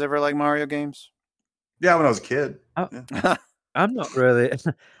ever like Mario games? Yeah, when I was a kid. Yeah. I'm not really a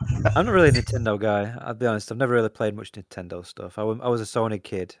Nintendo guy. I'll be honest. I've never really played much Nintendo stuff. I was a Sony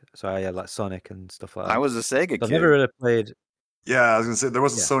kid, so I had like Sonic and stuff like that. I was a Sega kid. I've never really played. Yeah, I was gonna say there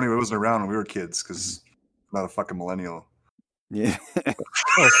was a Sony, but it wasn't around when we were kids because I'm not a fucking millennial. Yeah.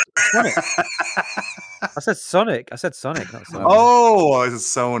 Oh, Sonic. I said Sonic, not Sonic. Oh, it's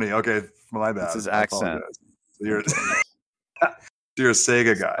Sony. Okay, my bad. It's his accent. So you're a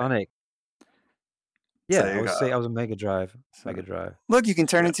Sega guy. Sonic. Yeah, Sega. I was a Mega Drive. Mega Drive. Look, you can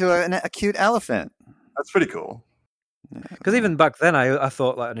turn into a cute elephant. That's pretty cool. Because even back then, I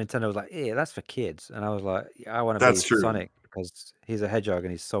thought like Nintendo was like, yeah, that's for kids, and I was like, I want to be Sonic because he's a hedgehog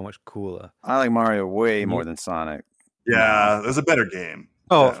and he's so much cooler. I like Mario way more than Sonic. Yeah, there's a better game.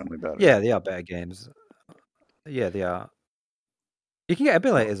 Oh, definitely better. Yeah, they are better games. Yeah, they are. You can get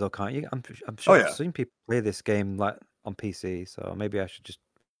emulators though, can't you? I'm sure I've seen people play this game like on PC, so maybe I should just.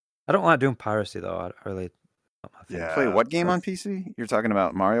 I don't like doing piracy though. I really. Play what game on PC? You're talking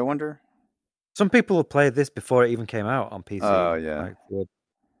about Mario Wonder? Some people have played this before it even came out on PC. Oh yeah.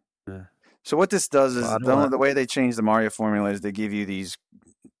 Yeah. So what this does is the way they change the Mario formula is they give you these.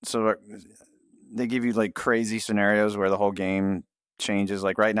 So they give you like crazy scenarios where the whole game changes.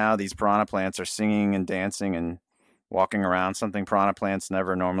 Like right now, these piranha plants are singing and dancing and walking around, something piranha plants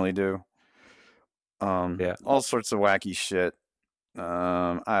never normally do. All sorts of wacky shit.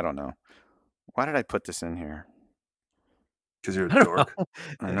 I don't know. Why did I put this in here? Because you're a dork.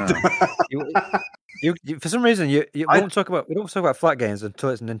 I know. you for some reason we don't talk about flat games until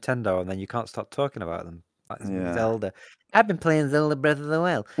it's Nintendo, and then you can't stop talking about them. Like Zelda. I've been playing Zelda Breath of the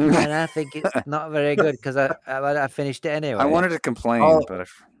Wild, and I think it's not very good because I finished it anyway. I wanted to complain, but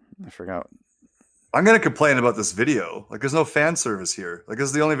I forgot. I'm gonna complain about this video. Like, there's no fan service here. Like, this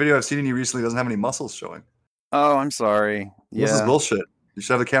is the only video I've seen of you recently that doesn't have any muscles showing. Oh, I'm sorry. Yeah. This is bullshit. You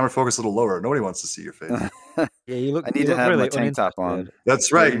should have the camera focus a little lower. Nobody wants to see your face. Yeah, you look. I need you to look have really my tank top on. uninterested.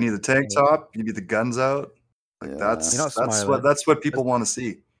 That's right. You Yeah. need the tank Yeah. top. You need the guns out. Like Yeah. that's You're not that's smiling. what people want to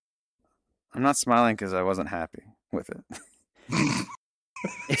see. I'm not smiling because I wasn't happy with it.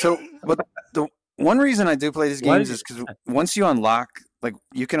 So, but the one reason I do play these Why games did is because once you unlock, like,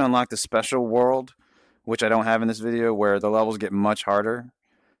 you can unlock the special world, which I don't have in this video, where the levels get much harder.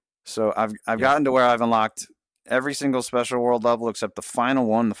 So I've Yeah. gotten to where I've unlocked every single special world level except the final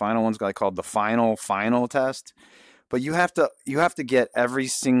one. The final one's called the final test. But you have to get every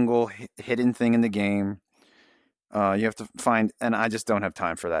single hidden thing in the game. You have to find, and I just don't have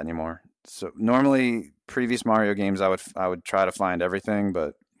time for that anymore. So normally, previous Mario games, I would try to find everything,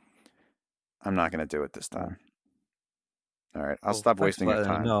 but I'm not going to do it this time. All right, I'll stop wasting your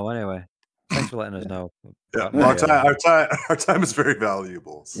time. No, anyway. Thanks for letting us know. Yeah, about our time is very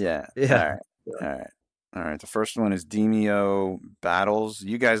valuable. So. Yeah. Yeah. All right. The first one is Demio Battles.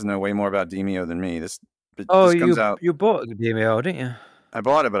 You guys know way more about Demio than me. This comes out. You bought Demio, didn't you? I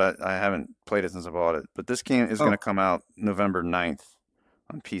bought it, but I haven't played it since I bought it. But this game is going to come out November 9th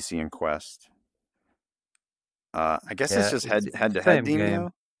on PC and Quest. I guess it's just head to head Demio. Game.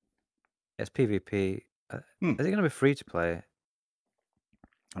 It's PvP. Is it going to be free to play?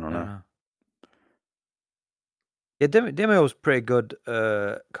 I don't know. Yeah, Demio was pretty good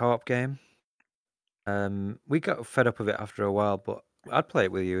co-op game. We got fed up with it after a while, but I'd play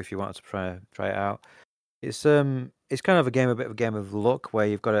it with you if you wanted to try it out. It's kind of a bit of a game of luck where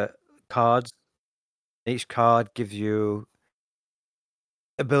you've got cards. Each card gives you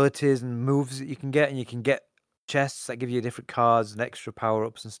abilities and moves that you can get, and you can get chests that give you different cards and extra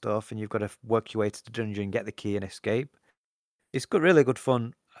power-ups and stuff, and you've got to work your way to the dungeon, get the key, and escape. It's good, really good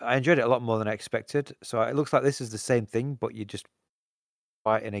fun. I enjoyed it a lot more than I expected. So it looks like this is the same thing, but you're just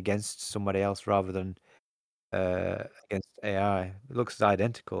fighting against somebody else rather than against AI. It looks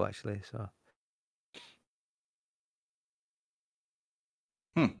identical, actually. So.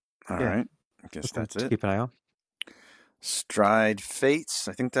 All right. I guess that's it. Keep an eye on. Stride Fates.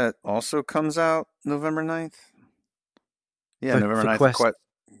 I think that also comes out November 9th. Yeah, November 9th. Quest.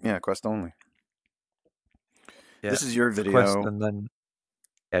 Quest only. Yeah, this is your video. Quest, and then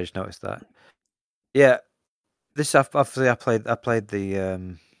I just noticed that. Yeah, this obviously I played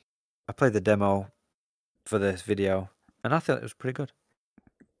the demo for this video, and I thought it was pretty good.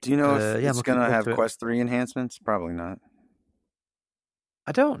 Do you know if it's gonna have Quest 3 enhancements? Probably not.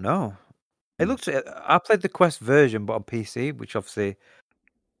 I don't know. It looks. I played the Quest version, but on PC, which obviously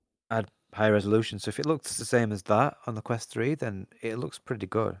had high resolution. So if it looks the same as that on the Quest 3, then it looks pretty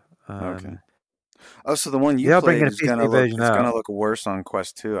good. Okay. Oh, so the one you played is gonna look worse on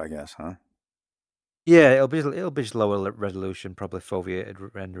Quest 2, I guess, huh? Yeah, it'll be just lower resolution, probably foveated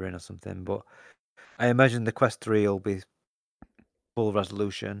rendering or something. But I imagine the Quest 3 will be full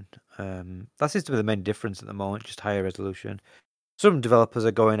resolution. That seems to be the main difference at the moment, just higher resolution. Some developers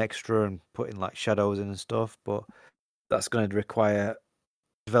are going extra and putting like shadows in and stuff, but that's going to require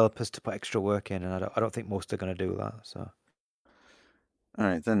developers to put extra work in, and I don't think most are going to do that. So. All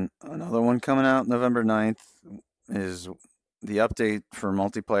right, then another one coming out November 9th is the update for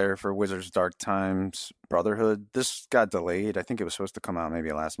multiplayer for Wizards Dark Times Brotherhood. This got delayed. I think it was supposed to come out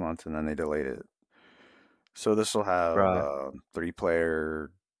maybe last month, and then they delayed it. So this will have three-player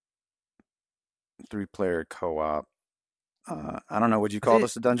co-op. I don't know. Would you call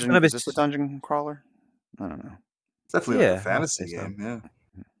this a dungeon? Is this a dungeon crawler? I don't know. It's definitely like a fantasy game. Yeah.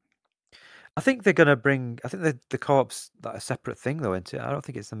 I think they're gonna bring. I think the co-op's like a separate thing though, isn't it? I don't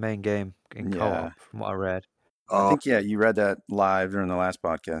think it's the main game in co-op, from what I read. I think you read that live during the last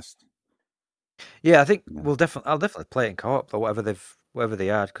podcast. Yeah, I think I'll definitely play it in co-op or whatever they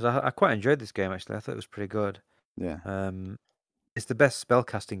add, because I quite enjoyed this game actually. I thought it was pretty good. Yeah. It's the best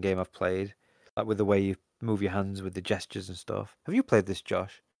spellcasting game I've played, like with the way you move your hands with the gestures and stuff. Have you played this,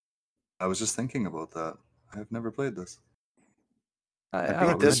 Josh? I was just thinking about that. I have never played this. I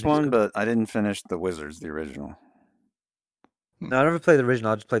beat this one, but I didn't finish the Wizards, the original. No, I never played the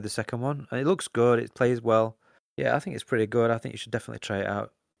original. I just played the second one, and it looks good. It plays well. Yeah, I think it's pretty good. I think you should definitely try it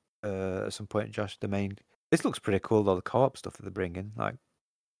out at some point, Josh. This looks pretty cool, though, the co-op stuff that they're bringing. Like,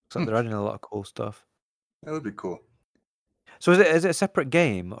 looks like they're adding a lot of cool stuff. That would be cool. So is it a separate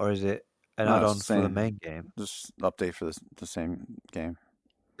game, or is it an add-on for the main game? Just update for the same game.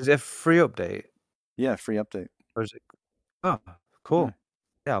 Is it a free update? Yeah, free update. Or is it? Oh, cool.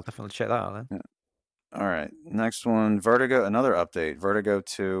 Yeah, I'll definitely check that out then. Yeah. All right. Next one, Vertigo, another update. Vertigo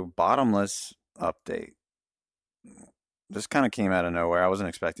 2 Bottomless update. This kind of came out of nowhere. I wasn't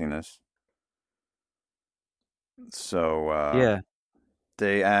expecting this. So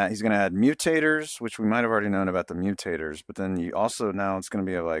he's going to add mutators, which we might have already known about the mutators, but then you also now it's going to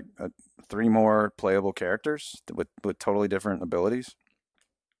be like 3 more playable characters with totally different abilities.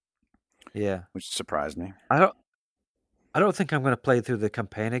 Yeah, which surprised me. I don't think I'm going to play through the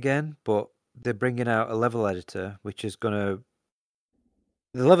campaign again, but they're bringing out a level editor, which is going to.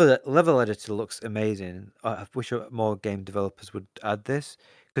 The level editor looks amazing. I wish more game developers would add this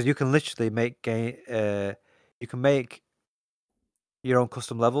because you can literally make you can make your own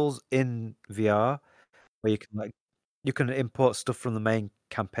custom levels in VR, where you can import stuff from the main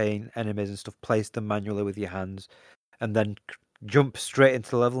campaign, enemies and stuff, place them manually with your hands, and then jump straight into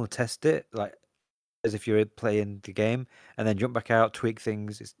the level and test it, like as if you're playing the game, and then jump back out, tweak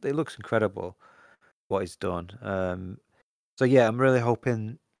things. It looks incredible what he's done. So yeah, I'm really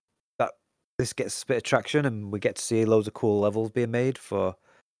hoping that this gets a bit of traction and we get to see loads of cool levels being made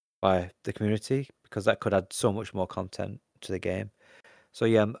by the community, because that could add so much more content to the game. So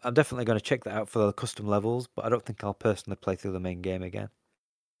yeah, I'm definitely going to check that out for the custom levels, but I don't think I'll personally play through the main game again.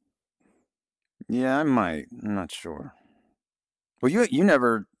 Yeah, I might. I'm not sure. Well, you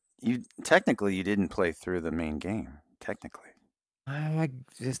technically you didn't play through the main game. Technically,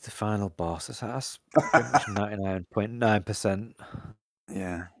 It's the final boss. That's pretty much 99.9%.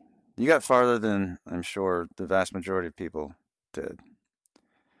 yeah, you got farther than I'm sure the vast majority of people did.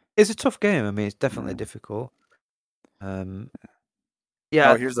 It's a tough game. I mean, it's definitely Yeah. difficult.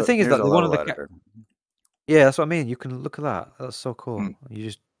 Yeah, Oh, the thing is here's that a one of level the editor. yeah, that's what I mean. You can look at that. That's so cool. Hmm. You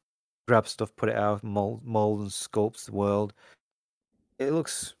just grab stuff, put it out, mold and sculpts the world. It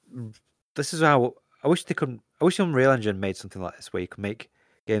looks. This is how I wish they could. I wish Unreal Engine made something like this, where you can make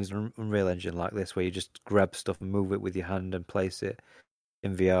games in Unreal Engine like this, where you just grab stuff and move it with your hand and place it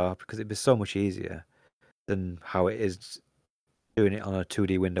in VR, because it'd be so much easier than how it is doing it on a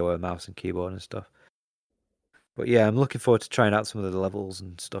 2D window or a mouse and keyboard and stuff. But yeah, I'm looking forward to trying out some of the levels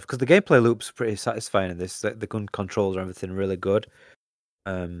and stuff, because the gameplay loop's pretty satisfying in this. The gun controls and everything really good.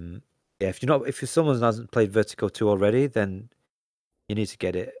 Yeah, if someone hasn't played Vertigo 2 already, then you need to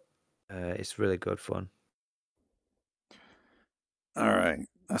get it. It's really good fun. All right,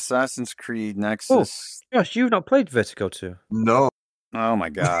 Assassin's Creed Oh, Nexus. Josh, you've not played Vertigo 2. No, Oh my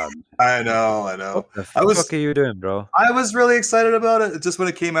God. I know. What the I was fuck are you doing, bro? I was really excited about it. Just when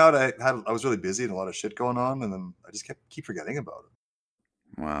it came out, I was really busy and a lot of shit going on, and then I just keep forgetting about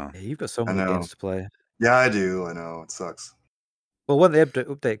it. Wow. Yeah, you've got so I many know. games to play. Yeah, I do. I know it sucks. Well, when the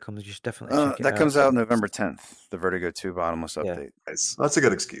update comes, you should definitely check it That out. comes out November 10th. The Vertigo 2 bottomless Yeah. update. Nice. That's a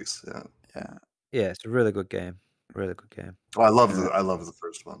good excuse. Yeah. Yeah. Yeah, it's a really good game. Really good game. Oh, I love the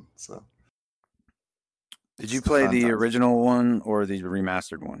first one. So. Did you It's play the fantastic. original one or the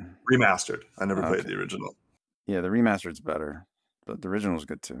remastered one? Remastered. I never played Okay. the original. Yeah, the remastered's better, but the original's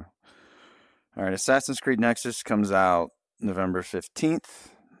good too. All right, Assassin's Creed Nexus comes out November 15th.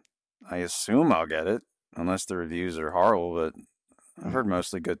 I assume I'll get it, unless the reviews are horrible, but I've heard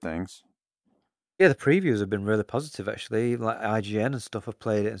mostly good things. Yeah, the previews have been really positive, actually. Like IGN and stuff have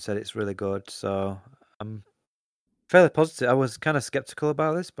played it and said it's really good. So I'm fairly positive. I was kind of skeptical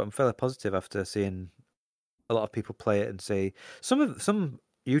about this, but I'm fairly positive after seeing a lot of people play it and say some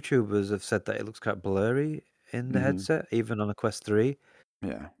YouTubers have said that it looks quite blurry in the Mhm. headset, even on a Quest 3.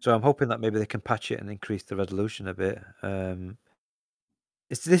 Yeah. So I'm hoping that maybe they can patch it and increase the resolution a bit.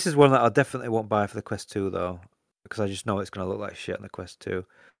 This is one that I definitely won't buy for the Quest 2 though, because I just know it's going to look like shit on the Quest 2.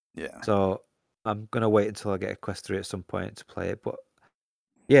 Yeah. So I'm going to wait until I get a Quest 3 at some point to play it. But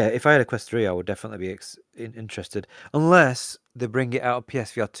yeah, if I had a Quest 3, I would definitely be interested, unless they bring it out on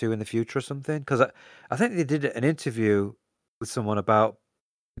PSVR 2 in the future or something. Because I think they did an interview with someone about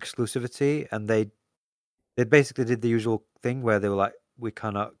exclusivity, and they basically did the usual thing where they were like, we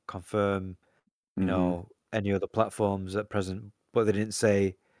cannot confirm, Mhm. any other platforms at present, but they didn't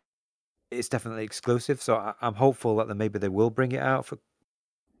say it's definitely exclusive. So I'm hopeful that maybe they will bring it out for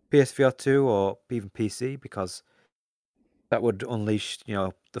PSVR 2 or even PC, because that would unleash,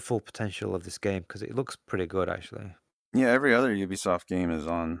 the full potential of this game, because it looks pretty good, actually. Yeah, every other Ubisoft game is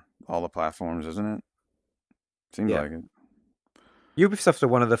on all the platforms, isn't it? Seems Yeah. like it. Ubisoft are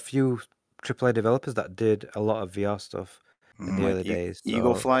one of the few AAA developers that did a lot of VR stuff in the Like early days.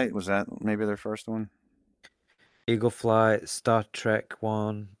 Eagle So Flight, was that maybe their first one? Eagle Flight, Star Trek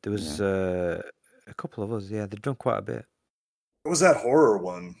one. There was Yeah. a couple of others. Yeah, they've done quite a bit. What was that horror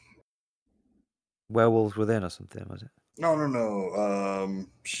one? Werewolves Within or something, was it? No.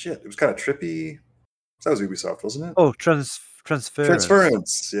 Shit. It was kind of trippy. That was Ubisoft, wasn't it? Oh, Transference.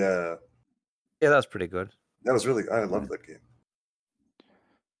 Transference. Yeah. Yeah, that's pretty good. That was really. I loved that game.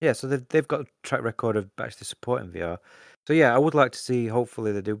 Yeah, so they've got a track record of actually supporting VR. So yeah, I would like to see.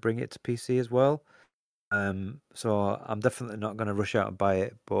 Hopefully, they do bring it to PC as well. So I'm definitely not going to rush out and buy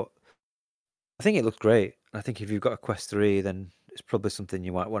it, but I think it looks great. I think if you've got a Quest 3, then it's probably something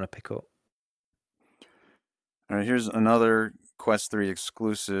you might want to pick up. All right, here's another Quest 3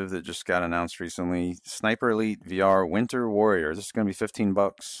 exclusive that just got announced recently. Sniper Elite VR Winter Warrior. This is going to be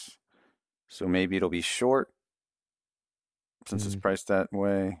 $15. So maybe it'll be short since it's priced that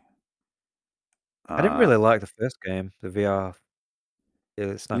way. I didn't really like the first game, the VR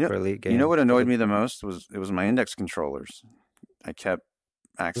Sniper Elite game. You know what annoyed me the most was my index controllers. I kept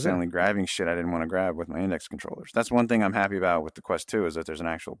accidentally grabbing shit I didn't want to grab with my index controllers. That's one thing I'm happy about with the Quest 2 is that there's an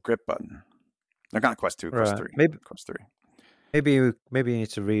actual grip button. They're not Quest 2, Quest 3. Quest 3. Maybe you need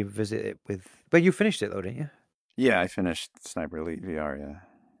to revisit it with. But you finished it though, didn't you? Yeah, I finished Sniper Elite VR. Yeah.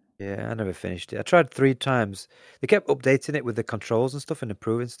 Yeah, I never finished it. I tried 3 times. They kept updating it with the controls and stuff and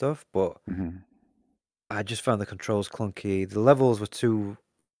improving stuff, but I just found the controls clunky. The levels were too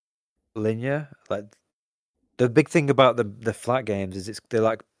linear. Like the big thing about the flat games is they're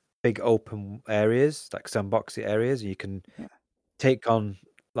like big open areas, like sandboxy areas, and you can take on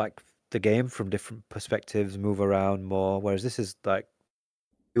like the game from different perspectives, move around more. Whereas this is like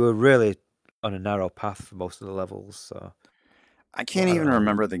you were really on a narrow path for most of the levels. So I can't even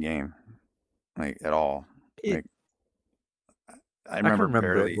remember the game, like at all. Like I remember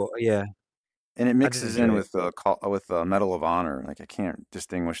barely. It, but yeah. And it mixes in with Medal of Honor. Like I can't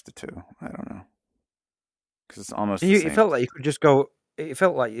distinguish the two. I don't know because it's almost. It felt like you could just go. It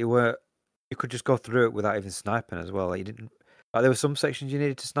felt like you could just go through it without even sniping as well. Like you didn't. Like there were some sections you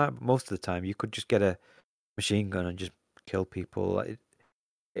needed to snipe, but most of the time you could just get a machine gun and just kill people. Like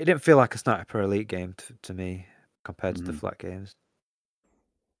it didn't feel like a Sniper Elite game to me compared to the flat games.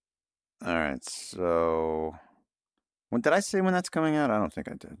 All right, so when did I say when that's coming out? I don't think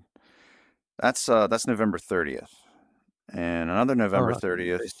I did. That's November 30th, and another November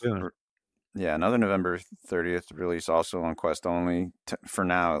 30th. Yeah, another November 30th release also on Quest only for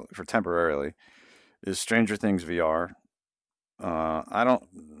now, for temporarily, is Stranger Things VR.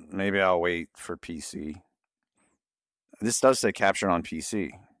 Maybe I'll wait for PC. This does say captured on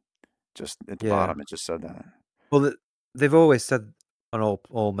PC. Just at the bottom, it just said that. Well, they've always said on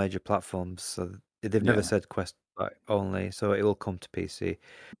all major platforms, so they've never said Quest only, so it will come to PC.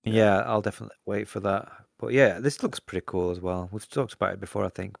 And I'll definitely wait for that. But yeah, this looks pretty cool as well. We've talked about it before, I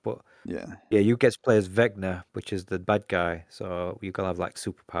think. But yeah, you get to play as Vecna, which is the bad guy, so you're gonna have like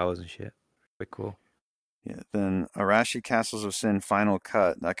superpowers and shit. Pretty cool. Yeah. Then Arashi Castles of Sin Final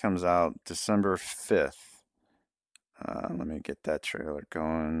Cut that comes out December 5th. Let me get that trailer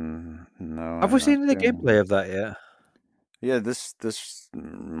going. No, have we seen any gameplay of that yet? Yeah, this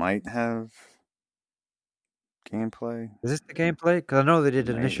might have gameplay. Is this the gameplay? Because I know they did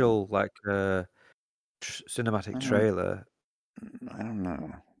an initial like cinematic trailer. I don't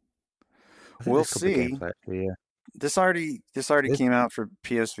know. We'll see. Gameplay, actually, yeah. This already came out for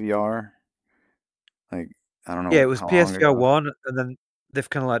PSVR. Like I don't know. Yeah, it was PSVR 1, and then they've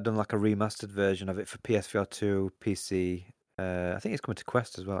kind of like done like a remastered version of it for PSVR 2, PC. I think it's coming to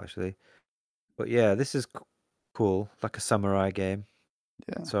Quest as well, actually. But yeah, this is cool, like a samurai game.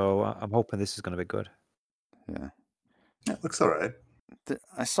 Yeah. So I'm hoping this is going to be good. Yeah. It looks all right.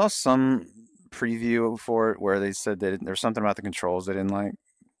 I saw some preview for it where they said there's something about the controls they didn't like,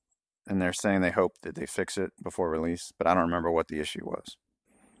 and they're saying they hope that they fix it before release, but I don't remember what the issue was.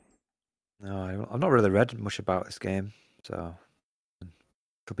 No, I've not really read much about this game, so it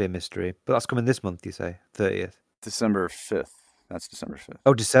could be a mystery. But that's coming this month, you say? 30th? December 5th. That's December 5th.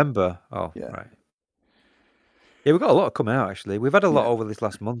 Oh, December. Oh, yeah. Right. Yeah, we've got a lot coming out, actually. We've had a lot over this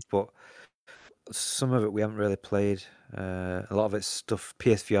last month, but some of it we haven't really played. A lot of it's stuff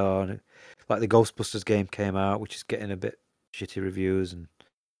PSVR, like the Ghostbusters game came out, which is getting a bit shitty reviews, and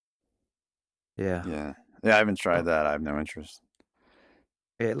yeah, I haven't tried that. I have no interest.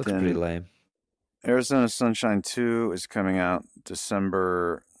 Yeah, it looks pretty lame. Arizona Sunshine 2 is coming out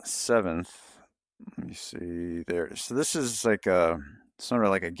December 7th. Let me see there. So this is like sort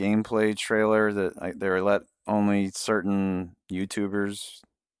of like a gameplay trailer that they let only certain YouTubers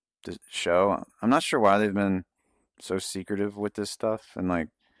to show. I'm not sure why they've been so secretive with this stuff. And like,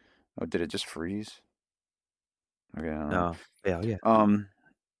 oh, did it just freeze? Okay, I don't know. Yeah.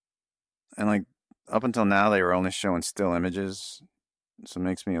 And like up until now, they were only showing still images, so it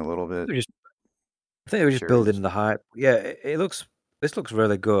makes me a little bit. I think they were just building the hype. Yeah, this looks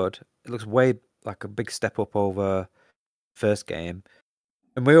really good. It looks way like a big step up over first game,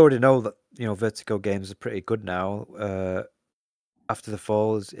 and we already know that Vertigo games are pretty good now. After the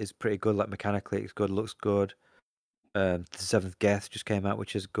Fall is pretty good. Like mechanically, it's good. Looks good. The Seventh Guest just came out,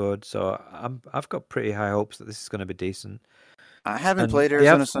 which is good. So I've got pretty high hopes that this is going to be decent. I haven't And played they have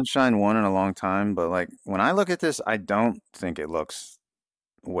Arizona Sunshine 1 in a long time, but like when I look at this, I don't think it looks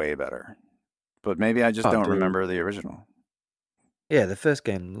way better. But maybe I just oh, don't dude. remember the original. Yeah, the first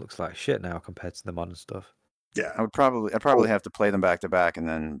game looks like shit now compared to the modern stuff. Yeah. I'd probably have to play them back to back and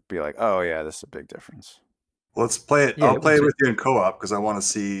then be like, oh yeah, this is a big difference. Let's play it. Yeah, I'll play it with you in co-op because I want to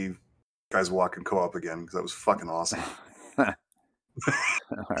see guys walk in co-op again because that was fucking awesome. All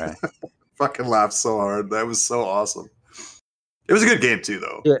right. Fucking laughed so hard. That was so awesome. It was a good game too,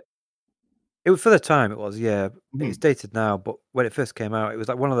 though. Yeah. It was for the time. It was, yeah. Mhm. It's dated now, but when it first came out, it was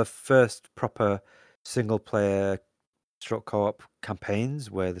like one of the first proper single-player stroke co-op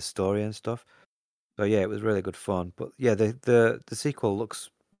campaigns where the story and stuff. So yeah, it was really good fun. But yeah, the sequel looks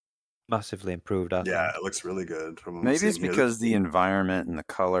massively improved. I Yeah, think. it looks really good. From what I'm Maybe seeing it's here. because the environment and the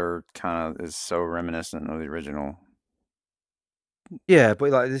color kind of is so reminiscent of the original. Yeah,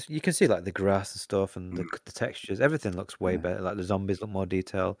 but like this, you can see like the grass and stuff and Mhm. the textures. Everything looks way Yeah. better. Like the zombies look more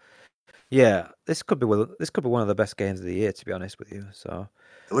detailed. Yeah, this could be one of the best games of the year, to be honest with you. So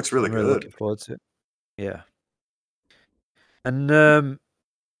It looks really I'm really good. looking forward to it. Yeah, and they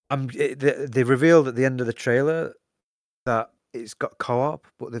revealed at the end of the trailer that it's got co-op,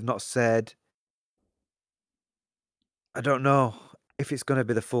 but they've not said. I don't know if it's going to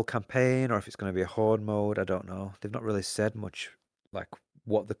be the full campaign or if it's going to be a horde mode. I don't know. They've not really said much like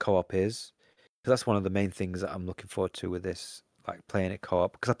what the co-op is. Because that's one of the main things that I'm looking forward to with this, like playing it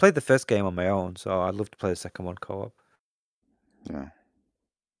co-op. Because I played the first game on my own, so I'd love to play the second one co-op. Yeah.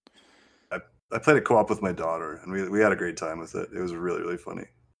 I played it co-op with my daughter, and we had a great time with it. It was really, really funny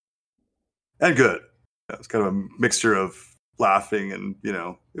and good. It was kind of a mixture of laughing and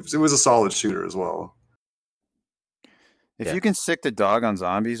it was a solid shooter as well. If Yeah. you can sick the dog on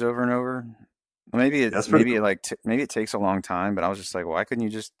zombies over and over, maybe That's pretty maybe cool. maybe it takes a long time. But I was just like, why couldn't you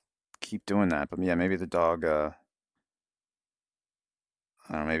just keep doing that? But yeah, maybe the dog. I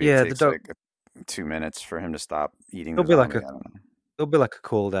don't know. Maybe it Yeah, the takes dog. like 2 minutes for him to stop eating the There'll be like zombie. a I don't know. there'll be like a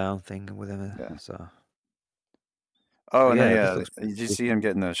cool down thing with him. Yeah. So. Oh, But and yeah, then this looks did you really see cool. him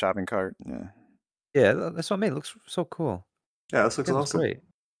get in the shopping cart? Yeah. Yeah, that's what I mean. It looks so cool. Yeah, this looks It looks awesome. great.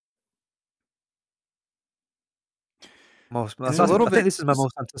 I It's a little think bit. this is my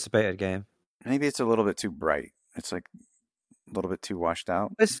most anticipated game. Maybe it's a little bit too bright. It's like a little bit too washed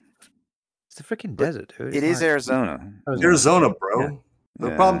out. It's the freaking But desert, dude. it It's is like Arizona. Arizona, bro. Yeah.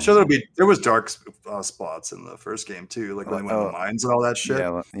 The problem, sure, there was dark spots in the first game too, like when they went in the mines and all that shit.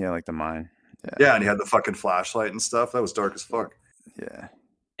 Yeah, like the mine. Yeah, and he had the fucking flashlight and stuff. That was dark as fuck. Yeah.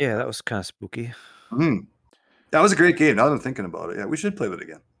 Yeah, that was kind of spooky. That was a great game. Now that I'm thinking about it, yeah, we should play that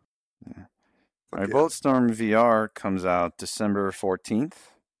again. Yeah. Fuck All right, yeah. Bulletstorm VR comes out December 14th.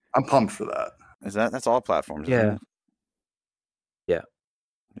 I'm pumped for that. That's all platforms? Yeah. Isn't it? Yeah.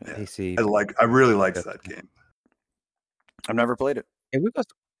 Yeah. PC. I really liked that game. I've never played it. Yeah,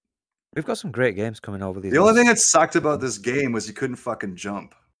 we've got some great games coming over these. The only thing that sucked about this game was you couldn't fucking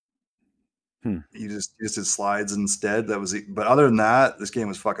jump. You just did slides instead. But other than that, this game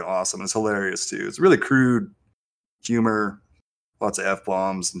was fucking awesome. It's hilarious too. It's really crude humor, lots of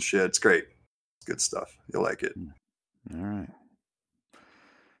F-bombs and shit. It's great. It's good stuff. You'll like it. All right.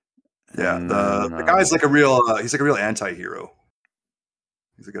 Yeah, And the guy's like a real he's like a real anti-hero.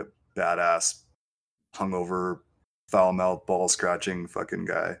 He's like a badass, hungover, foul-mouthed, ball-scratching fucking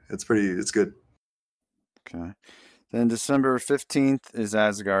guy. It's good. Okay. Then December 15th is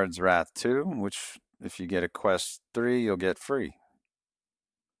Asgard's Wrath 2, which if you get a Quest 3, you'll get free.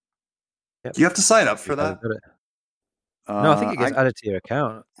 Yep. Do you have to sign up for that? No, I think it gets added to your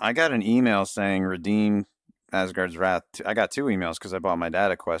account. I got an email saying redeem Asgard's Wrath 2. I got 2 emails because I bought my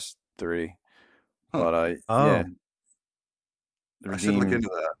dad a Quest 3. Huh. But Oh. I should look into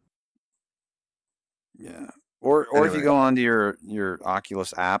that. Yeah. Or Anyway. if you go onto your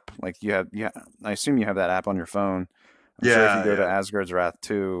Oculus app, like I assume you have that app on your phone. I'm sure if you go to Asgard's Wrath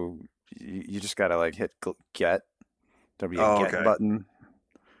 2, you just gotta like hit get. There'll be a get button.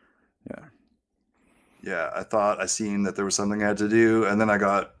 Yeah. Yeah, I thought I seen that there was something I had to do, and then I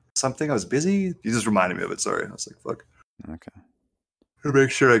got something. I was busy. You just reminded me of it. Sorry. I was like, fuck. Okay. I'll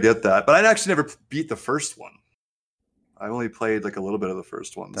make sure I get that. But I'd actually never beat the first one. I only played like a little bit of the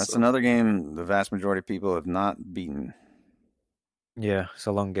first one. That's another game the vast majority of people have not beaten. Yeah, it's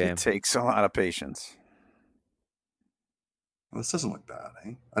a long game. It takes a lot of patience. Well, this doesn't look bad,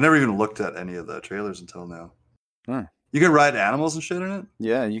 eh? I never even looked at any of the trailers until now. Huh. You can ride animals and shit in it?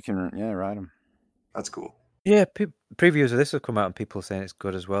 Yeah, you can ride them. That's cool. Yeah, previews of this have come out and people are saying it's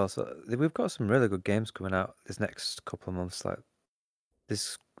good as well. So we've got some really good games coming out this next couple of months. Like,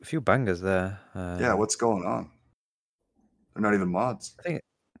 there's a few bangers there. Yeah, what's going on? They're not even mods. I think.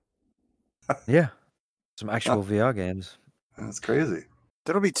 Yeah, some actual VR games. That's crazy.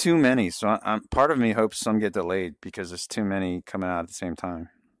 There'll be too many, so part of me hopes some get delayed because there's too many coming out at the same time.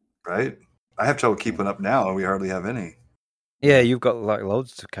 Right? I have trouble keeping up now, and we hardly have any. Yeah, you've got like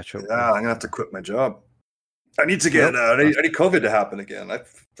loads to catch up. Yeah, I'm gonna have to quit my job. I need to get. I need COVID to happen again.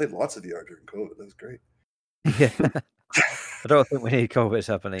 I've played lots of VR during COVID. That was great. Yeah, I don't think we need COVID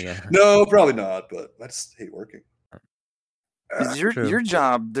happening again. No, probably not. But I just hate working. Is your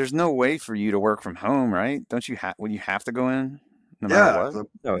job? There's no way for you to work from home, right? Don't you have? Would you have to go in? No matter what?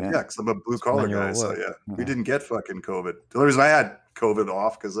 Because I'm a blue collar guy. So yeah, we didn't get fucking COVID. The only reason I had COVID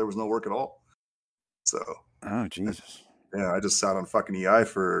off because there was no work at all. So. Oh Jesus. Yeah, I just sat on fucking EI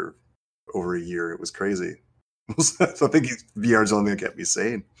for over a year. It was crazy. So I think VR's the only thing that kept me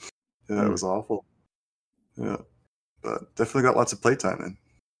sane. Yeah, it was awful. Yeah, but definitely got lots of playtime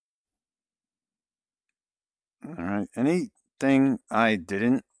in. All right. Anything I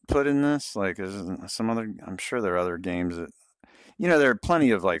didn't put in this? Like, is some other? I'm sure there are other games that, there are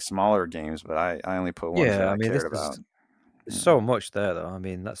plenty of like smaller games, but I only put ones that I cared about. There's so much there, though. I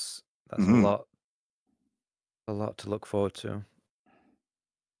mean, that's a lot to look forward to.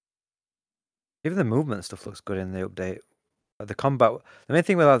 Even the movement stuff looks good in the update. The combat, the main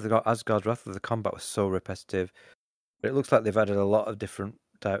thing with Asgard's Wrath of the combat was so repetitive, but it looks like they've added a lot of different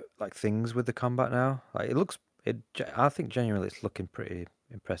things with the combat now. Like I think genuinely it's looking pretty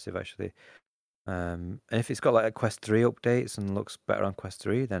impressive actually. And if it's got like a Quest 3 updates and looks better on Quest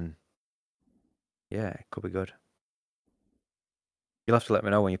 3, then yeah, it could be good. You'll have to let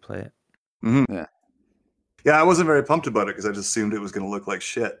me know when you play it. Mm-hmm. Yeah, I wasn't very pumped about it because I just assumed it was going to look like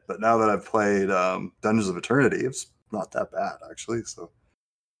shit. But now that I've played Dungeons of Eternity, it's not that bad actually. So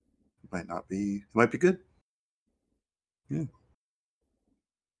it might be good. Yeah.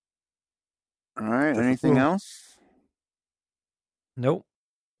 All right. Anything else? Nope.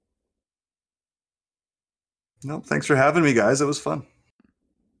 Nope. Thanks for having me, guys. It was fun.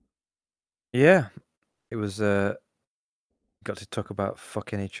 Yeah, it was. Got to talk about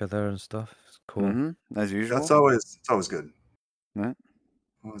fucking each other and stuff. It's cool. Mm-hmm. As usual. It's always good. Yeah.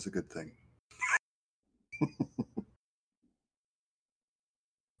 Always a good thing.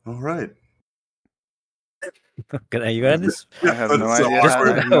 All right. Are you going this? I have no idea.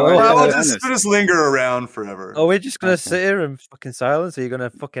 We'll just linger around forever. Oh, we're just gonna sit here and fucking silence. Are you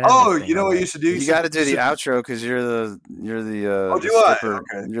gonna fucking? You know what you should do? You got to do the outro because you're the stripper.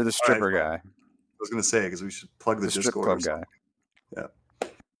 Okay. You're the stripper guy. I was gonna say because we should plug the Discord guy. Yeah,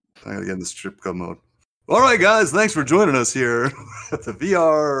 I gotta get in the strip club mode. All right, guys, thanks for joining us here at the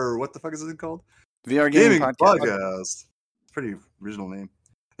VR. What the fuck is it called? VR Gaming Podcast. It's a pretty original name.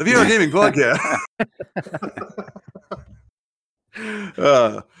 The VR Gaming Podcast.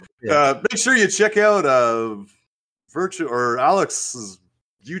 Make sure you check out Alex's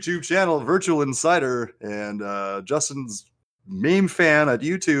YouTube channel, Virtual Insider, and Justin's main fan at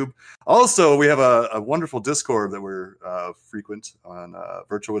YouTube. Also, we have a wonderful Discord that we're frequent on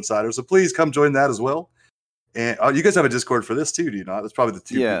Virtual Insider, so please come join that as well. And you guys have a Discord for this too, do you not? That's probably the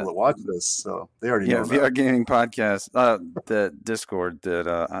two people that watch this, so they already know. Yeah, VR Gaming Podcast, the Discord.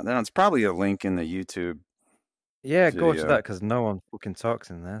 Then it's probably a link in the YouTube. Yeah, go to that because no one fucking talks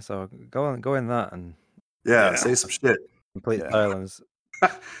in there. So go in that and say some shit. Complete silence.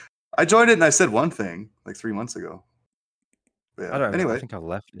 I joined it and I said one thing like 3 months ago. Yeah. I don't know. Anyway. I think I've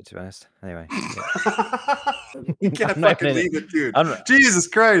left it, to be honest. Anyway. You can't fucking leave it, dude. Jesus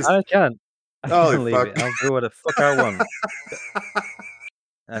Christ. I can't. Holy fuck. Leave it. I'll do what the fuck I want.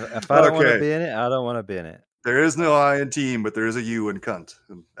 If I don't want to be in it, I don't want to be in it. There is no I in team, but there is a U in cunt.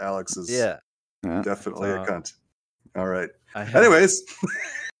 And Alex is definitely a cunt. All right. Anyways.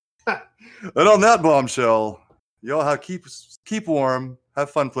 And on that bombshell, y'all keep warm,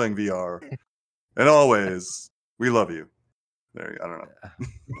 have fun playing VR. And always, we love you. There, I don't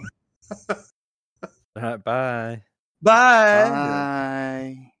know. All right, bye.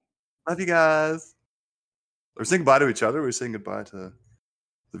 Bye. Love you guys. We're saying goodbye to each other. We're saying goodbye to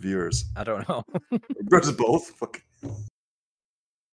the viewers. I don't know. We're just both. Fuck.